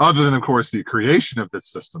explanation. Other than, of course, the creation of the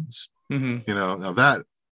systems. Now that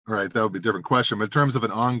would be a different question. But in terms of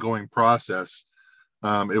an ongoing process,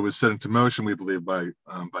 it was set into motion, we believe, by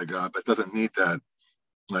God, but it doesn't need that,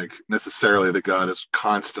 like necessarily that God is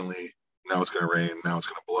constantly, now it's going to rain, now it's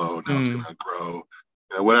going to blow, now it's going to grow,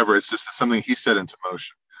 whatever. It's just something he set into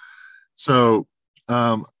motion. So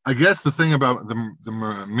I guess the thing about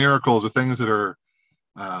the miracles are things that are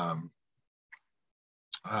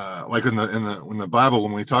like in the Bible,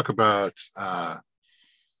 when we talk about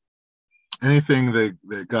anything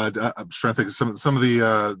that God, I'm trying to think of some of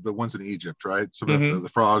the ones in Egypt, right? Some of the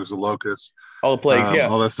frogs, the locusts, All the plagues,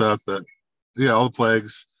 all that stuff. All the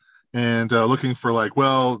plagues, and looking for like,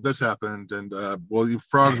 well, this happened, and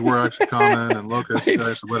frogs were actually common, and locusts,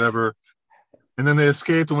 Right. whatever. And then they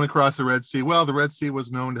escaped and went across the Red Sea. Well, the Red Sea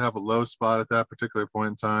was known to have a low spot at that particular point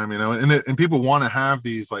in time, and people want to have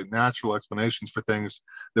these like natural explanations for things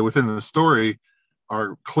that within the story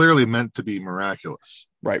are clearly meant to be miraculous.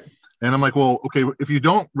 Right. And I'm like, well, okay, if you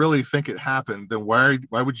don't really think it happened, then why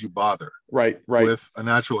would you bother Right. with a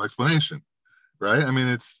natural explanation, right? I mean,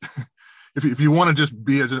 it's if you want to just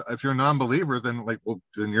be if you're a non-believer, then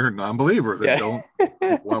then you're a non-believer. Then don't.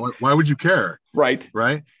 Why would you care? Right.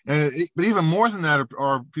 Right. But even more than that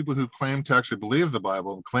are people who claim to actually believe the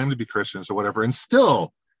Bible and claim to be Christians or whatever, and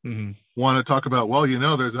still want to talk about, well,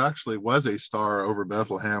 there's actually was a star over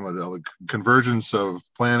Bethlehem, a convergence of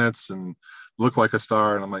planets and looked like a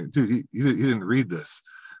star. And I'm like, dude, you didn't read this,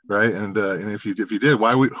 right? And if you did,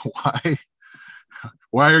 why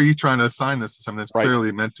are you trying to assign this to something that's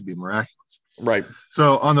clearly meant to be miraculous? Right.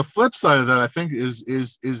 So on the flip side of that, I think is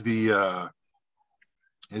the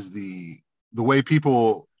way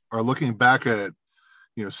people are looking back at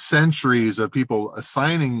centuries of people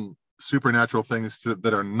assigning supernatural things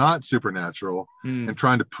that are not supernatural and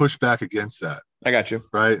trying to push back against that. I got you.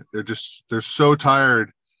 Right. They're so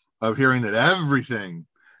tired of hearing that everything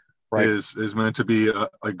is meant to be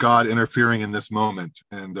a God interfering in this moment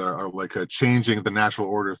and are like changing the natural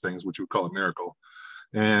order of things, which we call a miracle,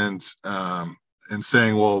 and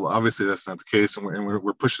saying, well, obviously that's not the case, and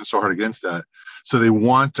we're pushing so hard against that. So they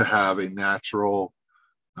want to have a natural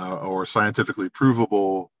or scientifically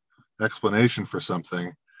provable explanation for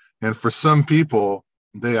something, and for some people,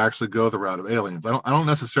 they actually go the route of aliens. I don't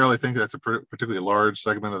necessarily think that's a particularly large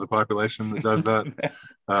segment of the population that does that.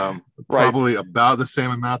 Probably about the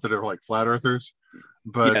same amount that are like flat earthers,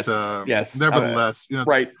 but yes. Nevertheless,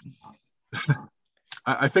 right.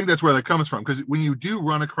 I think that's where that comes from, because when you do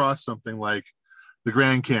run across something like the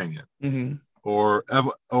Grand Canyon or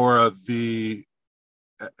the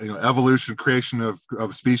evolution, creation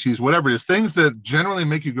of species, whatever it is, things that generally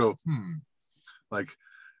make you go, like,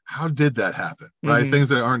 how did that happen? Right? Things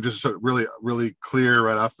that aren't just really, really clear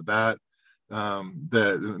right off the bat,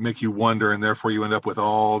 that make you wonder, and therefore you end up with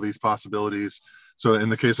all these possibilities. So in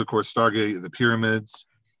the case, of course, Stargate, the pyramids,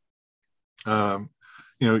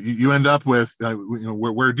 you end up with,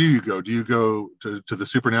 where do you go? Do you go to the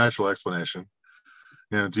supernatural explanation?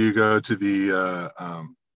 Do you go to the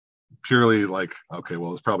purely like, okay,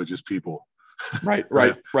 well, it's probably just people. Right.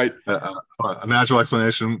 A natural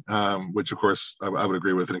explanation, which of course I would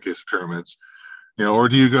agree with in the case of pyramids, or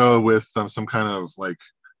do you go with some kind of like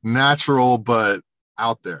natural but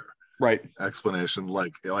out there explanation,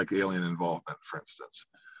 like alien involvement, for instance?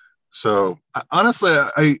 So honestly,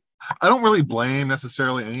 I don't really blame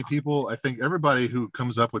necessarily any people. I think everybody who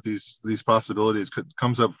comes up with these possibilities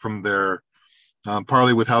comes up from their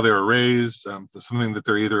partly with how they were raised, something that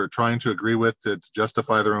they're either trying to agree with to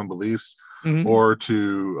justify their own beliefs, or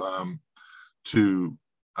to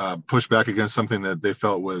push back against something that they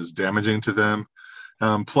felt was damaging to them.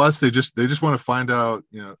 Plus, they just want to find out,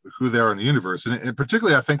 who they are in the universe, and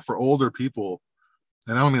particularly, I think for older people,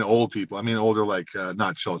 and I don't mean old people, I mean older, like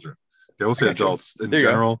not children. Okay, we'll say adults in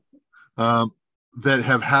general, that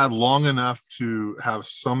have had long enough to have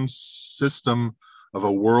some system of a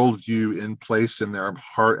worldview in place in their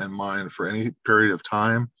heart and mind for any period of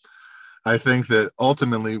time. I think that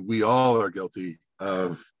ultimately we all are guilty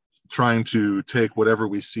of trying to take whatever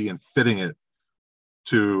we see and fitting it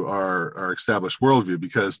to our established worldview,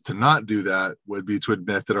 because to not do that would be to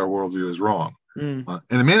admit that our worldview is wrong. And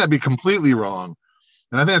it may not be completely wrong.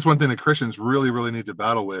 And I think that's one thing that Christians really, really need to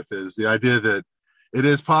battle with, is the idea that it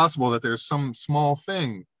is possible that there's some small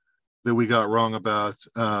thing that we got wrong about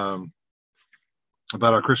our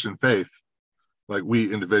Christian faith, like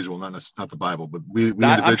we individual, not the Bible, but we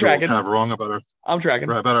individuals have wrong about our. I'm tracking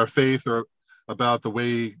about our faith, or about the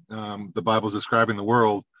way the Bible is describing the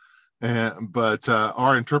world, but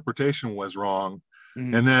our interpretation was wrong.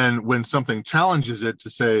 And then when something challenges it to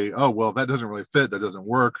say, oh well, that doesn't really fit, that doesn't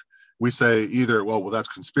work, we say either, well, that's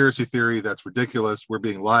conspiracy theory, that's ridiculous, we're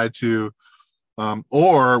being lied to,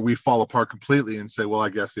 or we fall apart completely and say, well, I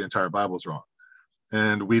guess the entire Bible's wrong.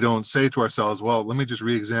 And we don't say to ourselves, well, let me just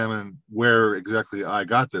re-examine where exactly I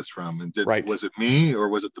got this from. And was it me, or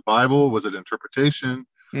was it the Bible? Was it interpretation?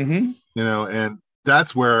 And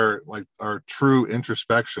that's where like our true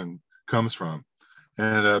introspection comes from.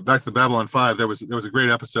 And back to the Babylon 5, there was a great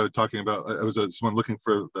episode talking about, it was someone looking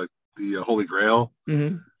for the the Holy Grail.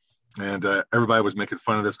 Mm-hmm. And everybody was making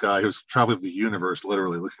fun of this guy who was traveling the universe,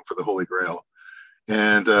 literally looking for the Holy Grail.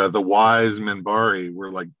 And the wise Minbari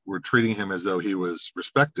were treating him as though he was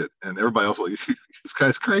respected, and everybody else was like, this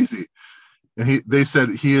guy's crazy. And they said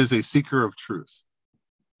he is a seeker of truth,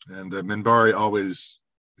 and Minbari always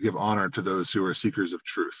give honor to those who are seekers of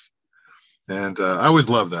truth. And I always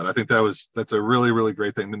love that. I think that's a really, really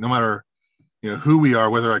great thing. No matter who we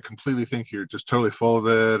are, whether I completely think you're just totally full of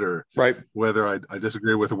it, or right, whether I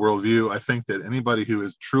disagree with a worldview, I think that anybody who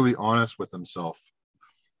is truly honest with himself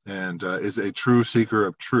and is a true seeker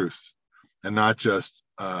of truth, and not just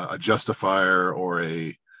a justifier or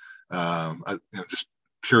a just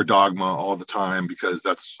pure dogma all the time because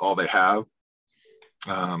that's all they have,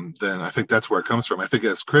 then I think that's where it comes from. I think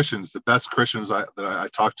as Christians, the best Christians that I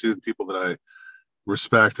talk to, the people that I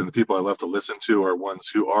respect and the people I love to listen to, are ones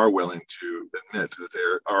who are willing to admit that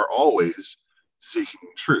they are always seeking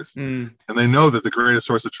truth. And they know that the greatest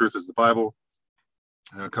source of truth is the Bible,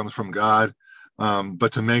 and it comes from God.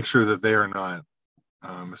 But to make sure that they are not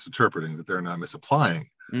misinterpreting, that they're not misapplying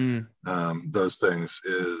those things,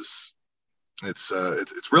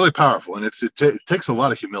 it's really powerful, and it takes a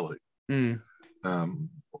lot of humility.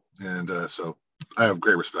 So I have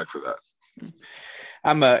great respect for that.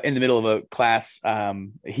 I'm in the middle of a class,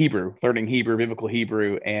 Hebrew, learning Hebrew, biblical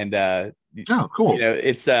Hebrew, and oh, cool.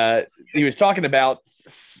 It's he was talking about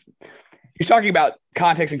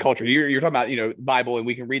context and culture. You're talking about Bible, and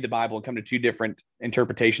we can read the Bible and come to two different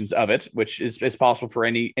interpretations of it, which is possible for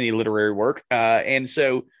any literary work. And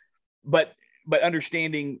so, but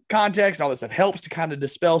understanding context and all this stuff helps to kind of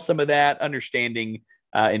dispel some of that. Understanding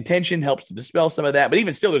intention helps to dispel some of that. But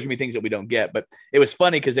even still, there's gonna be things that we don't get. But it was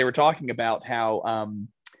funny because they were talking about how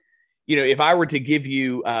if I were to give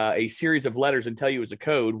you a series of letters and tell you it's a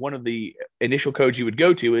code, one of the initial codes you would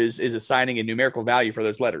go to is assigning a numerical value for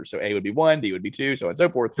those letters. So A would be 1, D would be 2, so on and so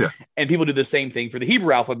forth. Yeah. And people do the same thing for the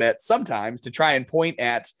Hebrew alphabet sometimes to try and point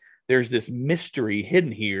at there's this mystery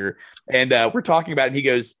hidden here. And we're talking about it, and he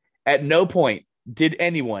goes, at no point did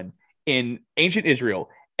anyone in ancient Israel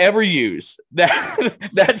ever use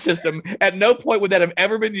that system. At no point would that have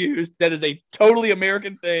ever been used. That is a totally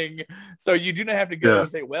American thing. So you do not have to go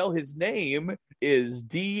and say, well, his name is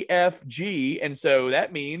DFG, and so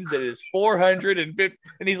that means that it's 450.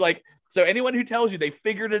 And he's like, so anyone who tells you they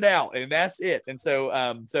figured it out, and that's it. And so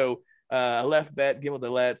Aleph, Bet, Gimel,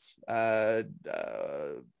 Daletz,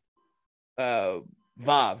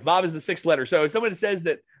 Vav. Vav is the sixth letter. So if someone says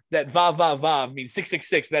that Vav, Vav, Vav means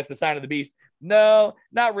 666, that's the sign of the beast. No,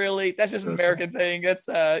 not really. That's just an American thing. That's,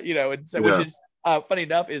 and so, which is funny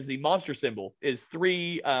enough, is the monster symbol is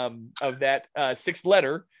 3 of that sixth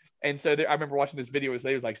letter. And so I remember watching this video. It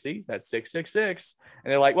was like, see, that's 666.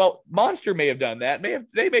 And they're like, well, monster may have done that.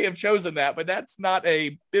 They may have chosen that, but that's not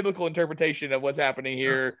a biblical interpretation of what's happening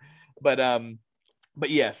here. But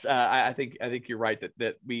yes, I think you're right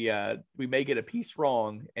that we may get a piece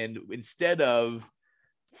wrong, and instead of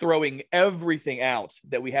throwing everything out,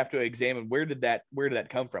 that we have to examine where did that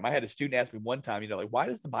come from. I had a student ask me one time, why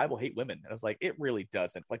does the Bible hate women? And I was like, it really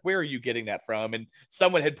doesn't. Like, where are you getting that from? And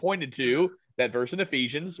someone had pointed to that verse in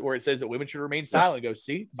Ephesians where it says that women should remain silent. And go,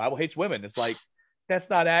 see, the Bible hates women. It's like, that's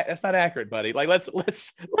not accurate, buddy. Like, let's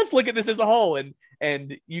look at this as a whole.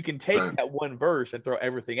 And you can take that one verse and throw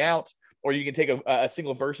everything out, or you can take a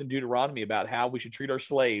single verse in Deuteronomy about how we should treat our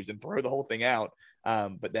slaves and throw the whole thing out.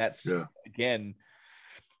 But that's again,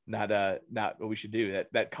 not what we should do.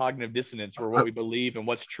 That cognitive dissonance, where what we believe and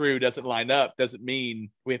what's true doesn't line up, doesn't mean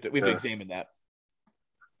we have to examine that.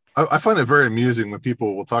 I find it very amusing when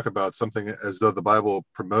people will talk about something as though the Bible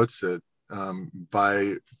promotes it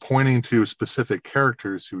by pointing to specific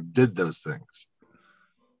characters who did those things,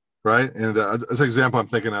 right? And as an example I'm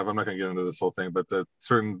thinking of, I'm not going to get into this whole thing, but the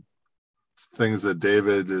certain things that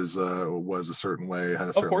David was a certain way, had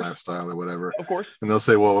a certain lifestyle or whatever. Of course. And they'll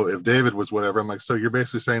say, well, if David was whatever, I'm like, so you're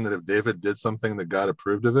basically saying that if David did something that God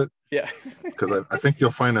approved of it? Yeah. Because I think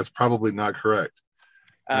you'll find that's probably not correct.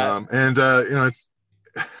 It's,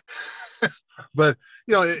 but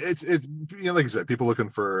it's like you said, people looking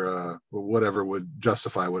for whatever would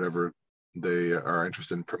justify whatever they are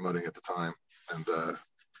interested in promoting at the time. And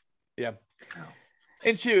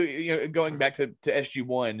And two, going back to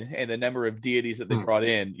SG-1 and the number of deities that they brought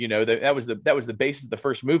in, that was the basis of the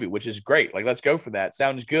first movie, which is great. Like, let's go for that.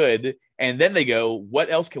 Sounds good. And then they go, what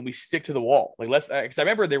else can we stick to the wall? Like, because I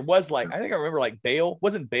remember there was I remember Baal,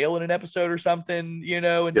 wasn't Baal in an episode or something,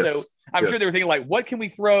 And so I'm sure they were thinking, like, what can we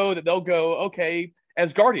throw that they'll go, okay,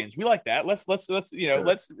 as Guardians, we like that. Let's. So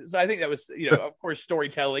I think that was, of course,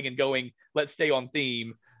 storytelling and going, let's stay on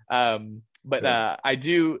theme. I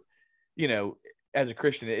do, as a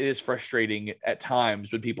Christian, it is frustrating at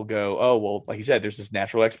times when people go, "Oh, well, like you said, there's this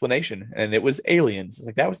natural explanation, and it was aliens." It's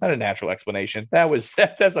like that was not a natural explanation. That's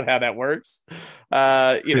not how that works.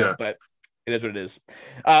 But it is what it is.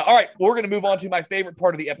 All right, well, we're going to move on to my favorite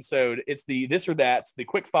part of the episode. It's the this or that's, the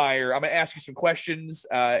quick fire. I'm going to ask you some questions,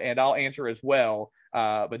 and I'll answer as well.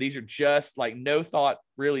 But these are just like no thought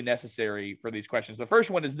really necessary for these questions. The first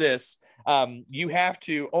one is this: you have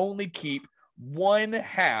to only keep one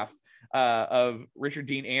half of Richard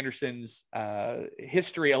Dean Anderson's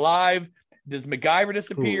history alive. Does MacGyver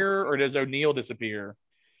disappear or does O'Neill disappear?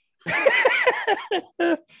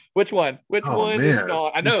 Which one? Which one is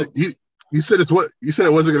gone? I know. You said it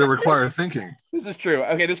wasn't going to require thinking. This is true.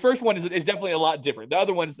 Okay, this first one is definitely a lot different. The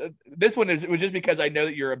other ones, this one it was just because I know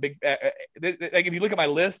that you're a big. Like if you look at my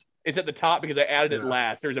list, it's at the top because I added it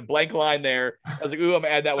last. There's a blank line there. I was like, ooh, I'm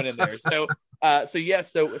gonna add that one in there. So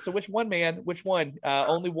yes. So which one, man? Which one?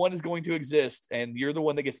 Only one is going to exist, and you're the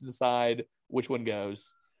one that gets to decide which one goes.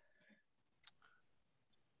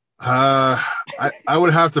 I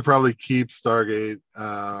would have to probably keep Stargate.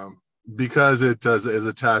 Because it is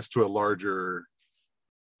attached to a larger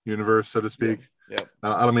universe, so to speak. Yeah.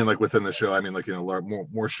 I don't mean like within the show. I mean like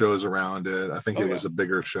more shows around it. I think it was a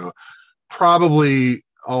bigger show. Probably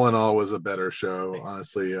all in all was a better show.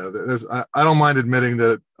 Honestly, I don't mind admitting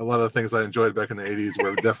that a lot of the things I enjoyed back in the '80s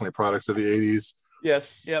were definitely products of the '80s.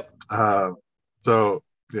 Yes. Yep. So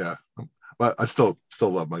yeah, but I still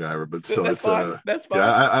love MacGyver. But still, that's fine. That's fine.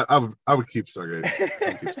 Yeah, I would keep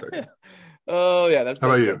Stargate. Oh yeah, that's. How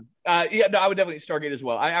about you? I would definitely Stargate as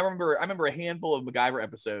well. I remember a handful of MacGyver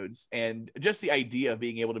episodes, and just the idea of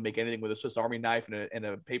being able to make anything with a Swiss Army knife and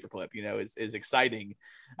a paperclip, is exciting.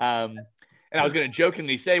 And I was going to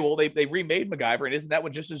jokingly say, well, they remade MacGyver, and isn't that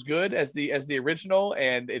one just as good as the original?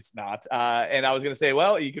 And it's not. And I was going to say,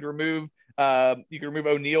 well, you could remove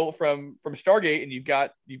O'Neill from Stargate, and you've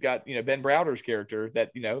got Ben Browder's character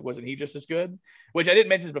that wasn't he just as good? Which I didn't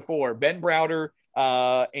mention before. Ben Browder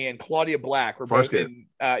and Claudia Black were both in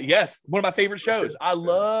yes, one of my favorite shows. I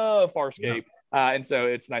love Farscape, and so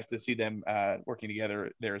it's nice to see them working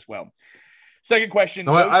together there as well. Second question.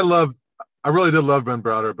 No, I really did love Ben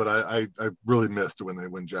Browder, but I really missed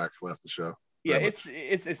when Jack left the show. Yeah, it's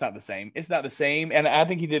not the same. It's not the same, and I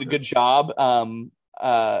think he did a good job.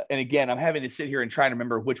 And again, I'm having to sit here and try to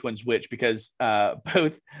remember which one's which because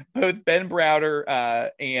both Ben Browder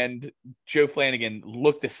and Joe Flanagan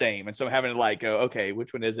look the same, and so I'm having to go, okay,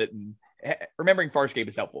 which one is it? And remembering Farscape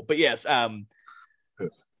is helpful, but yes,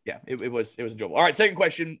 yes. Yeah, it was enjoyable. All right, second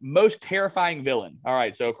question: most terrifying villain. All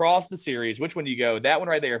right, so across the series, which one do you go? That one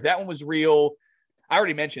right there. If that one was real, I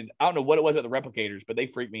already mentioned. I don't know what it was about the replicators, but they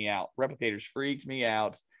freaked me out. Replicators freaked me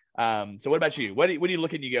out. So what about you? What do you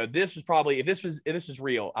look at and you go, this was probably if this was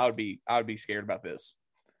real, I would be scared about this.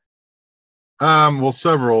 Well,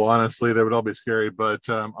 several, honestly, they would all be scary, but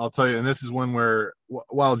I'll tell you, and this is one where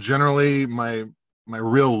while generally my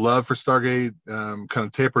real love for Stargate kind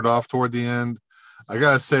of tapered off toward the end, I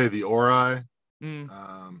gotta say the Ori and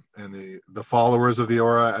the followers of the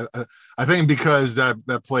Ori, I think because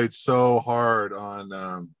that played so hard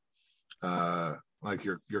on like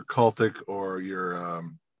your cultic or your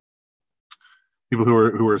people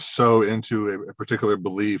who are so into a particular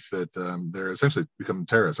belief that they're essentially become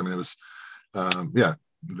terrorists. I mean, it was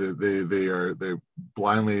they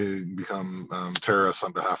blindly become terrorists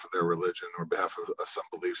on behalf of their religion or behalf of some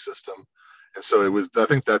belief system. And so I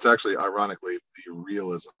think that's actually ironically the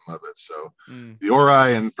realism of it. So the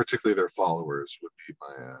Ori and particularly their followers would be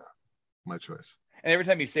my choice. And every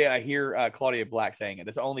time you say it, I hear Claudia Black saying it.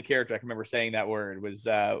 That's the only character I can remember saying that word was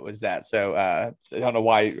that. So I don't know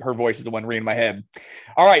why her voice is the one ringing in my head.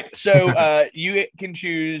 All right. So you can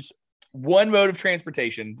choose one mode of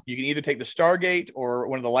transportation. You can either take the Stargate or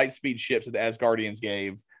one of the light speed ships that the Asgardians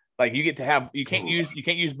gave. Like you can't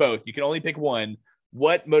use both. You can only pick one.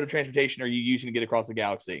 What mode of transportation are you using to get across the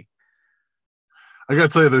galaxy? I gotta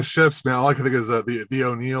tell you, the ships, man. All I can think is the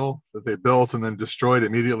O'Neill that they built and then destroyed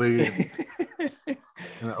immediately.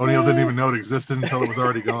 And O'Neill didn't even know it existed until it was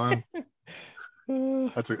already gone.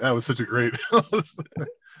 That was such a great.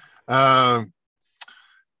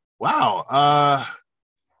 Wow.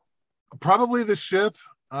 Probably the ship.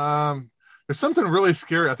 There's something really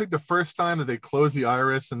scary. I think the first time that they closed the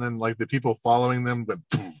iris and then like the people following them went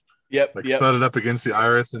thudded up against the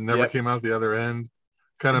iris and never came out the other end.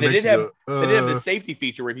 Kind of makes you go, They did have the safety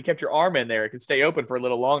feature where if you kept your arm in there, it could stay open for a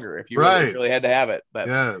little longer if you really had to have it. But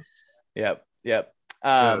yes. Yep.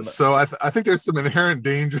 So I think there's some inherent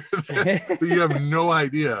danger that you have no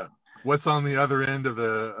idea what's on the other end of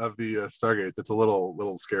the Stargate. That's a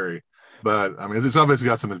little scary, but I mean, it's obviously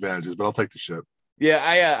got some advantages. But I'll take the ship.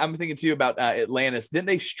 Yeah, I'm thinking too about Atlantis. Didn't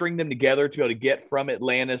they string them together to be able to get from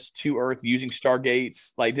Atlantis to Earth using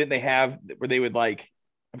stargates? Like, didn't they have where they would like?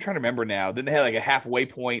 I'm trying to remember now. Didn't they have like a halfway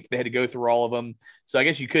point? They had to go through all of them. So I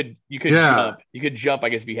guess you could jump. You could jump, I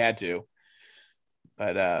guess, if you had to.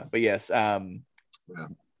 But yes.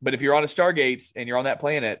 But if you're on a Stargate and you're on that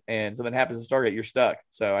planet and something happens to Stargate, you're stuck.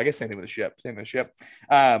 So I guess same thing with the ship.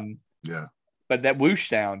 Yeah. But that whoosh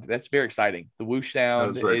sound, that's very exciting. The whoosh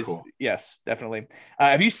sound is cool. Yes, definitely.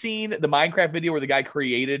 Have you seen the Minecraft video where the guy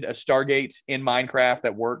created a Stargate in Minecraft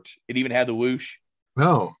that worked? It even had the whoosh.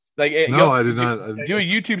 No. I did not. Do a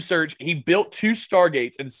YouTube search. He built 2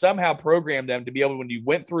 Stargates and somehow programmed them to be able, when you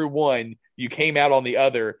went through one, you came out on the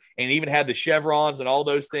other, and even had the chevrons and all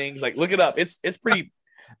those things. Like, look it up. It's pretty.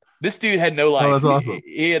 This dude had no life. Oh, that's awesome.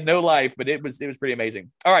 He had no life, but it was pretty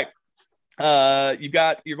amazing. All right,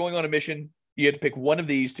 you're going on a mission. You have to pick one of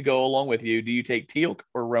these to go along with you. Do you take Teal'c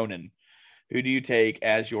or Ronan? Who do you take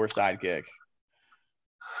as your sidekick?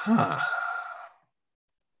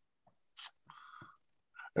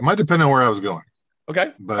 It might depend on where I was going.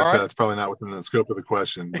 Okay. But it's probably not within the scope of the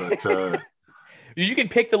question. But you can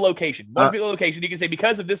pick the location. One location. You can say,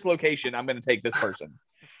 because of this location, I'm going to take this person.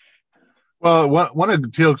 Well, one of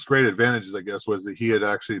Teal'c's great advantages, I guess, was that he had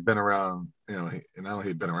actually been around. Not only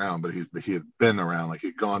he'd been around, but he had been around. Like,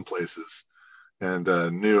 he'd gone places and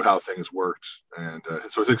knew how things worked. And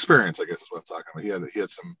so his experience, I guess, is what I'm talking about. He had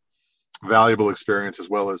some valuable experience, as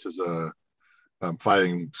well as his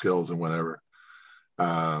fighting skills and whatever.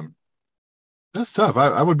 That's tough.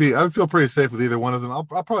 I would feel pretty safe with either one of them. I'll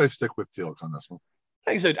probably stick with Teal'c on this one.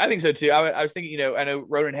 I think so too. I was thinking, I know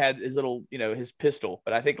Ronan had his little, his pistol,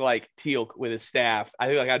 but I think like Teal'c with his staff, I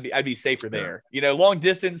think like I'd be safer there. Long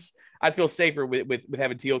distance, I'd feel safer with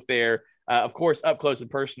having Teal'c there. Of course, up close and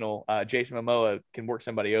personal, Jason Momoa can work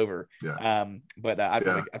somebody over. Yeah. But I'd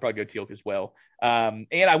probably go Teal'c as well. And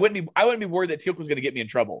I wouldn't be worried that Teal'c was going to get me in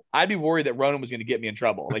trouble. I'd be worried that Ronan was going to get me in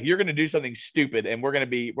trouble. Like, you're going to do something stupid, and we're going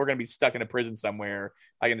to be stuck in a prison somewhere.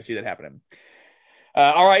 I'm going to see that happening.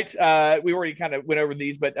 All right. We already kind of went over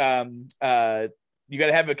these, but you got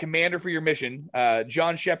to have a commander for your mission.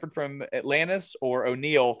 John Shepard from Atlantis or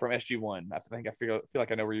O'Neill from SG-1. I feel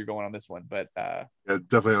like I know where you're going on this one, but yeah,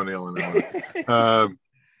 definitely O'Neill in that one.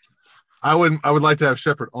 I would like to have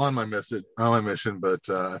Shepard on my mission, but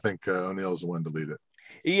I think O'Neill is the one to lead it.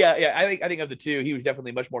 Yeah. I think of the two, he was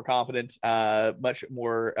definitely much more confident, much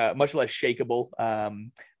less shakeable.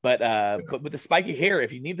 But with the spiky hair,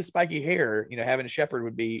 if you need the spiky hair, having a Shepard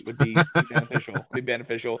would be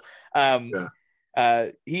beneficial.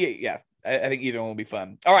 I think either one will be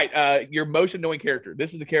fun. All right. Your most annoying character.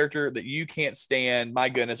 This is the character that you can't stand. My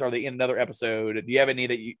goodness. Are they in another episode? Do you have any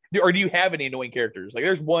do you have any annoying characters? Like,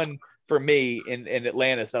 there's one for me in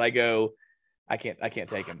Atlantis that I go, I can't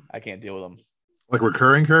take him. I can't deal with him. Like,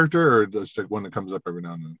 recurring character, or just like one that comes up every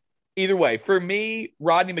now and then? Either way, for me,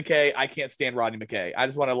 Rodney McKay, I can't stand Rodney McKay. I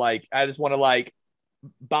just want to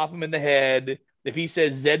bop him in the head. If he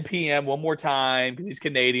says ZPM one more time because he's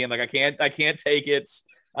Canadian, like, I can't take it.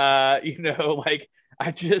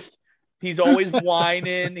 He's always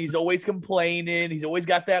whining, he's always complaining, he's always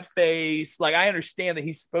got that face. Like, I understand that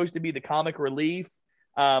he's supposed to be the comic relief,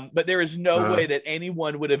 but there is no way that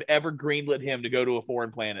anyone would have ever greenlit him to go to a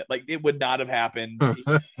foreign planet. Like, it would not have happened.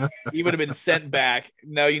 He would have been sent back.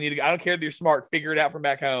 No, you need to. I don't care if you're smart. Figure it out from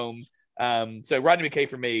back home. So Rodney McKay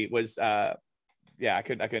for me was, I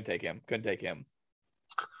couldn't take him.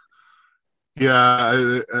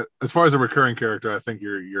 Yeah, as far as a recurring character, I think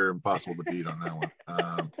you're impossible to beat on that one.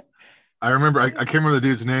 I remember, I can't remember the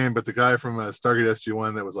dude's name, but the guy from Stargate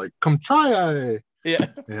SG-1 that was like, "Come try." Yeah.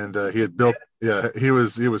 And he had built. Yeah, he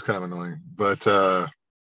was kind of annoying, but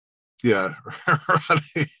yeah,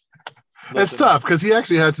 it's tough because he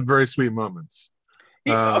actually had some very sweet moments.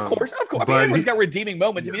 Of course. I mean, he's got redeeming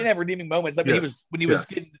moments. If he didn't have redeeming moments, like when he was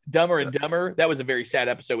getting dumber and dumber, that was a very sad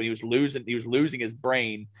episode when he was losing his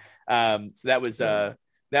brain. So that was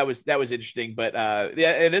interesting. But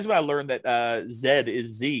it is when I learned that Zed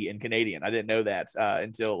is Z in Canadian. I didn't know that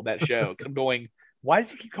until that show. Because I'm going, why does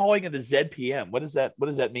he keep calling it a ZPM? What does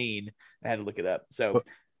that mean? I had to look it up. So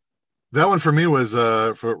that one for me was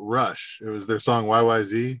for Rush. It was their song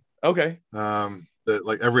YYZ. Okay. That,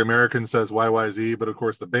 like, every American says YYZ, but of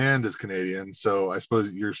course the band is Canadian, so I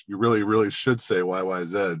suppose you really, really should say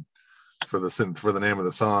YYZ for the name of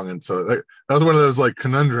the song. And so that was one of those, like,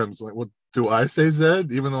 conundrums. Like, well, do I say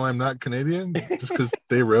Zed even though I'm not Canadian just because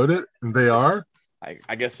they wrote it and they are?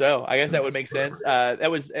 I guess so. I guess that would make sense.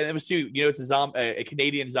 It was too. It's a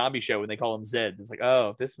Canadian zombie show when they call them Zeds. It's like,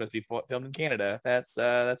 oh, this must be filmed in Canada. That's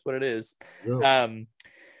what it is. Really?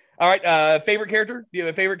 All right. Favorite character? Do you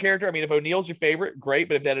have a favorite character? I mean, if O'Neill's your favorite, great.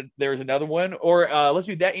 But if there's another one, or let's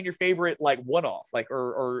do that in your favorite, like one-off, like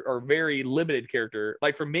or very limited character.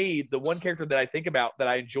 Like for me, the one character that I think about that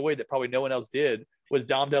I enjoyed that probably no one else did was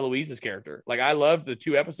Dom DeLuise's character. Like I loved the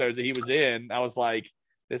 2 episodes that he was in. I was like,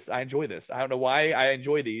 this. I enjoy this. I don't know why I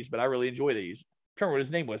enjoy these, but I really enjoy these. I don't remember what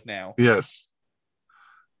his name was now. Yes.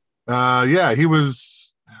 Yeah, he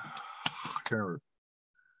was. I can't remember.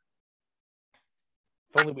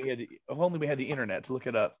 If only we had the internet to look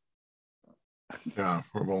it up. Yeah,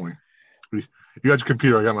 if only. You got your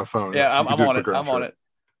computer. I got my phone. Yeah, I'm on it. I'm on it.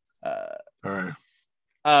 All right.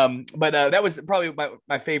 But that was probably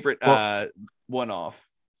my favorite one-off.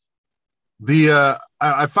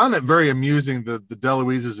 I found it very amusing the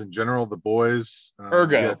DeLuises in general, the boys.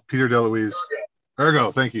 Ergo. Peter DeLuise.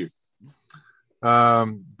 Ergo. Thank you.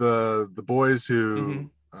 The boys who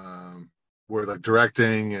were like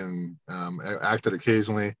directing and acted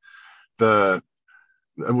occasionally.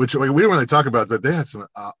 Which we didn't really talk about, but they had some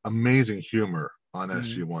amazing humor on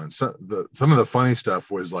SG1. So some of the funny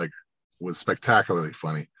stuff was spectacularly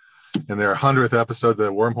funny. And their 100th episode,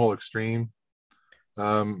 the Wormhole Extreme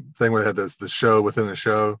thing where they had the show within the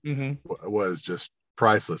show was just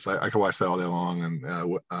priceless. I could watch that all day long. And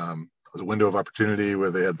it was a window of opportunity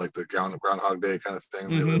where they had like the Groundhog Day kind of thing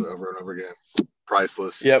they lived over and over again.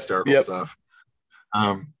 Priceless, hysterical stuff.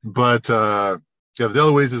 But the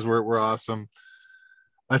DeLuises were awesome.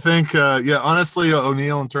 I think, honestly,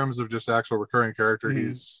 O'Neill in terms of just actual recurring character,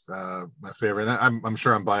 he's my favorite. And I'm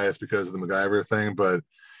sure I'm biased because of the MacGyver thing, but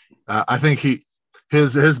I think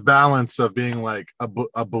his balance of being like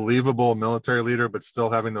a believable military leader, but still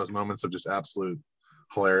having those moments of just absolute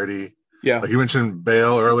hilarity. Yeah, like you mentioned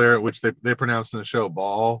Bale earlier, which they pronounced in the show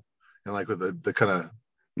Ball, and like with the kind of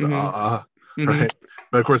right.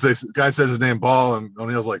 But of course, the guy says his name Ball, and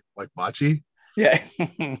O'Neill's like Bocce. Yeah.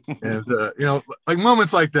 And like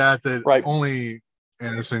moments like that only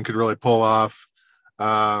Anderson could really pull off.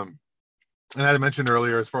 And I mentioned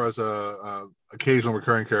earlier, as far as a occasional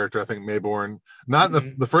recurring character, I think Mayborn. Not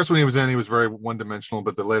the first one he was in, he was very one-dimensional,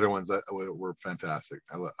 but the later ones were fantastic.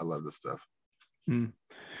 I love this stuff.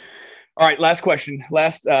 All right, last question.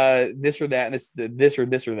 Last this or that, and this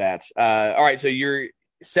or that. All right, so you're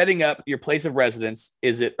setting up your place of residence.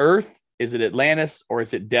 Is it Earth? Is it Atlantis? Or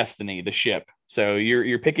is it Destiny, the ship? So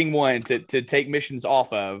you're picking one to take missions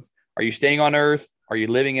off of. Are you staying on Earth? Are you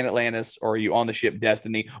living in Atlantis? Or are you on the ship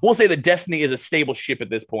Destiny? We'll say that Destiny is a stable ship at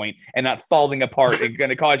this point and not falling apart and going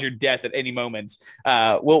to cause your death at any moment.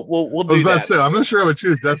 We'll do that. To say, I'm not sure I would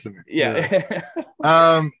choose Destiny. Yeah.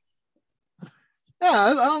 I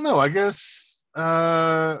don't know. I guess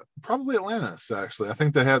probably Atlantis. Actually, I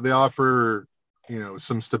think they offer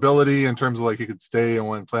some stability in terms of like you could stay on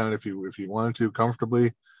one planet if you wanted to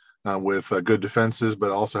comfortably with good defenses,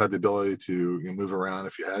 but also had the ability to move around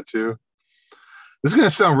if you had to. This is going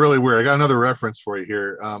to sound really weird. I got another reference for you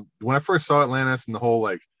here. When I first saw Atlantis and the whole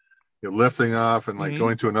like lifting off and like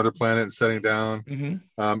going to another planet and setting down,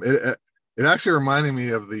 it actually reminded me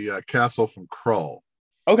of the castle from Krull.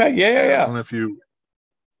 Okay, yeah. I don't know if you.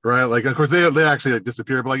 Right, like of course they actually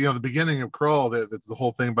disappeared, but like the beginning of Krull, the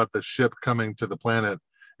whole thing about the ship coming to the planet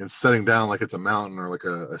and setting down like it's a mountain or like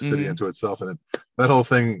a city into itself, and that whole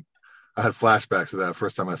thing, I had flashbacks to that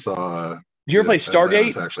first time I saw. Did you ever play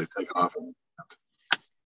Stargate? Actually taken off.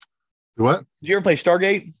 What? Did you ever play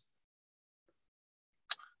Stargate?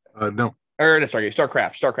 No. Or not Stargate,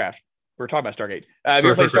 Starcraft. We're talking about Stargate. Have you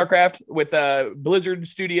ever played Starcraft with Blizzard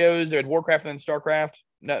Studios? They had Warcraft and then Starcraft.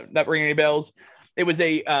 Not ringing any bells. It was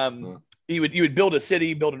a you would build a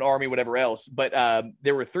city, build an army, whatever else. But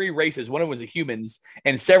there were 3 races. One of them was the humans,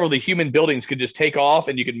 and several of the human buildings could just take off,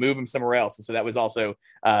 and you could move them somewhere else. And so that was also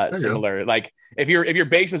similar. Like if your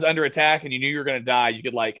base was under attack and you knew you were going to die, you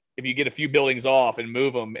could if you get a few buildings off and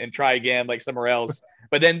move them and try again like somewhere else.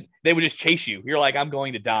 But then they would just chase you. You're like, I'm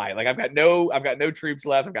going to die. Like I've got no troops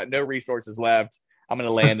left. I've got no resources left. I'm going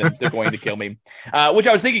to land and they're going to kill me. Which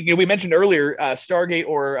I was thinking, we mentioned earlier, Stargate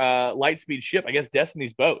or Lightspeed ship. I guess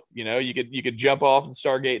Destiny's both. You could jump off the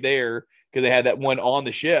Stargate there because they had that one on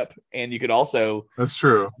the ship, and you could also. That's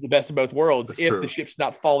true. The best of both worlds. That's true. The ship's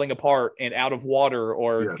not falling apart and out of water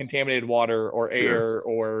or contaminated water or air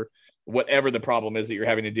or whatever the problem is that you're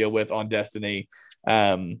having to deal with on Destiny.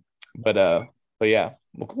 But yeah,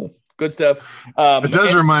 well, cool, good stuff. It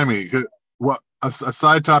does remind me. A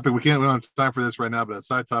side topic, we don't have time for this right now, but a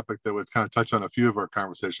side topic that would kind of touch on a few of our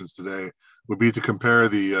conversations today would be to compare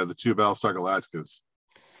the 2 Battlestar Galacticas.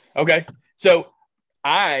 Okay. So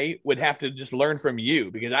I would have to just learn from you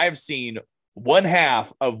because I have seen one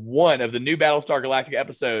half of one of the new Battlestar Galactica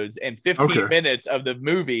episodes and 15 minutes of the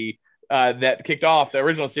movie that kicked off the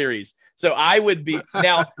original series. So I would be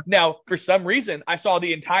now for some reason I saw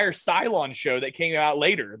the entire Cylon show that came out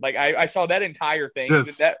later. Like I saw that entire thing.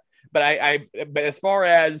 Yes. But as far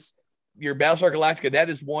as your Battlestar Galactica, that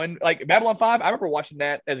is one, like Babylon 5. I remember watching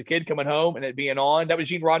that as a kid coming home and it being on. That was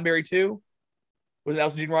Gene Roddenberry too. Was that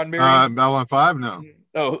also Gene Roddenberry? Babylon 5? No.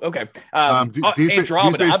 Oh, okay.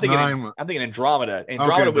 Andromeda. I'm thinking Andromeda.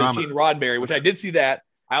 Andromeda was Gene Roddenberry, which I did see that.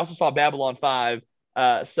 I also saw Babylon 5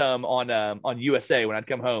 some on USA when I'd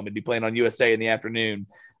come home and be playing on USA in the afternoon.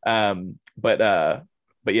 But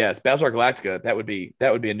yes, Battlestar Galactica, that would be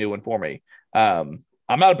a new one for me.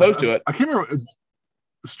 I'm not opposed to it. I can't remember.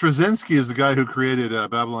 Straczynski is the guy who created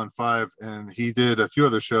Babylon 5, and he did a few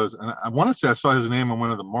other shows. And I want to say I saw his name on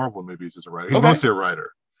one of the Marvel movies as a writer. He's mostly a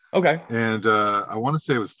writer. Okay. And I want to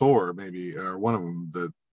say it was Thor, maybe, or one of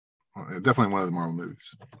them. Definitely one of the Marvel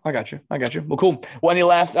movies. I got you. Well, cool. Well, any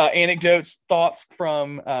last anecdotes, thoughts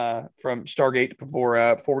from Stargate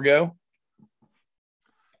before we go?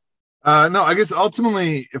 No, I guess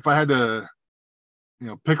ultimately, if I had to,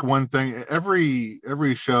 pick one thing, every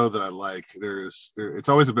show that I like, it's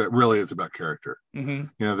always it's about character.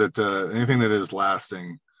 Mm-hmm. That anything that is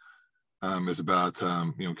lasting is about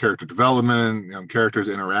character development, characters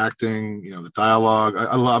interacting, the dialogue.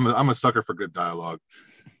 I'm a sucker for good dialogue.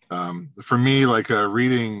 For me, like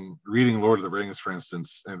reading Lord of the Rings, for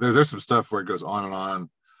instance, and there's some stuff where it goes on and on,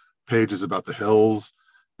 pages about the hills.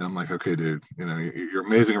 And I'm like, okay, dude, you're an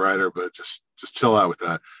amazing writer, but just chill out with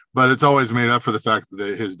that. But it's always made up for the fact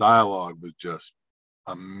that his dialogue was just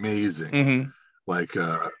amazing. Mm-hmm. Like,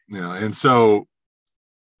 and so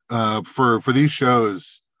for these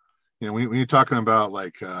shows, when you're talking about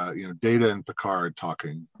like, Data and Picard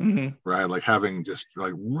talking, mm-hmm. right? Like having just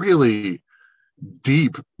like really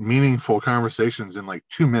deep, meaningful conversations in like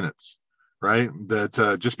 2 minutes, right?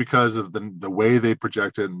 That just because of the way they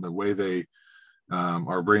projected and the way they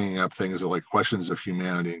are bringing up things like questions of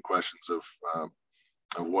humanity and questions of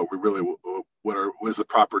what is the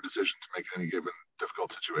proper decision to make in any given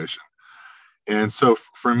difficult situation. And so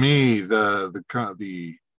for me, the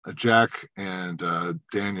Jack and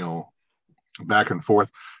Daniel back and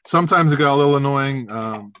forth, sometimes it got a little annoying,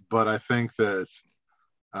 but I think that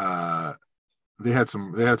they had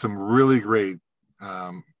some really great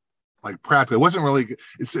like practical. It wasn't really.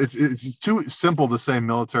 It's too simple to say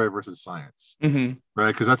military versus science, mm-hmm.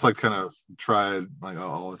 right? Because that's like kind of tried like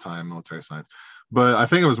all the time, military science. But I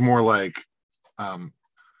think it was more like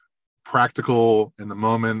practical in the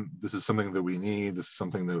moment. This is something that we need. This is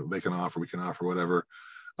something that they can offer. We can offer whatever.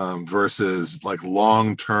 Versus like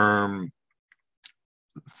long-term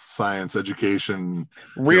science education,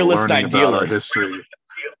 realist idealist our history.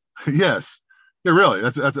 Yes. Yeah, really.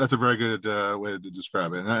 That's a very good way to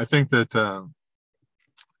describe it. And I think that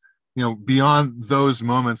beyond those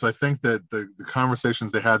moments, I think that the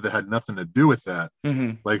conversations they had that had nothing to do with that,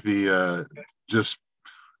 mm-hmm. like the just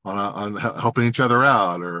on helping each other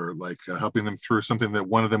out, or like helping them through something that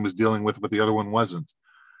one of them was dealing with, but the other one wasn't.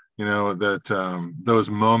 That those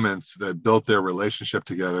moments that built their relationship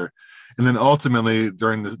together, and then ultimately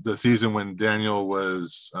during the season when Daniel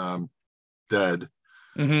was dead.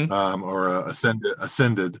 Mm-hmm. Or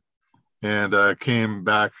ascended, and came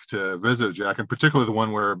back to visit Jack, and particularly the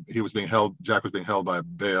one where Jack was being held by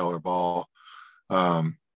Baal,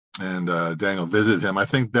 and Daniel visited him. I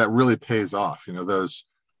think that really pays off.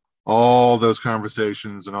 All those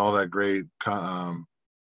conversations and all that great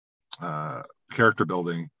character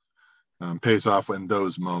building pays off in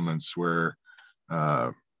those moments where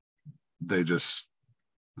it's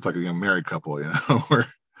like a married couple,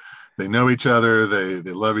 where they know each other,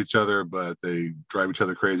 they love each other, but they drive each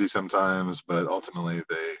other crazy sometimes. But ultimately,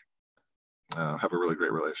 they have a really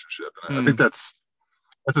great relationship, and I think that's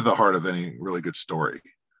at the heart of any really good story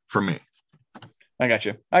for me. I got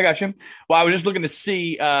you. Well, I was just looking to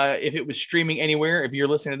see if it was streaming anywhere. If you're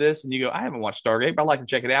listening to this and you go, I haven't watched Stargate, but I'd like to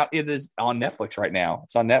check it out. It is on Netflix right now.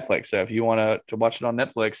 It's on Netflix. So if you want to watch it on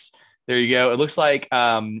Netflix, there you go. It looks like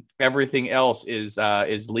everything else is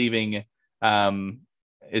leaving.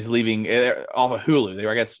 Is leaving off of Hulu.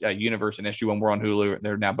 I guess Universe and SG1 were on Hulu.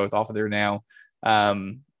 They're now both off of there now.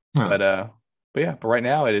 But right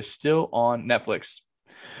now it is still on Netflix.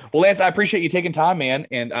 Well, Lance, I appreciate you taking time, man,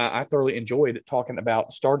 and I thoroughly enjoyed talking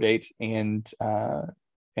about Stargate and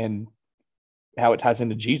how it ties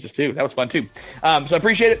into Jesus too. That was fun too. So I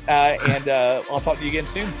appreciate it, and I'll talk to you again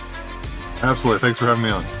soon. Absolutely. Thanks for having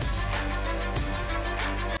me on.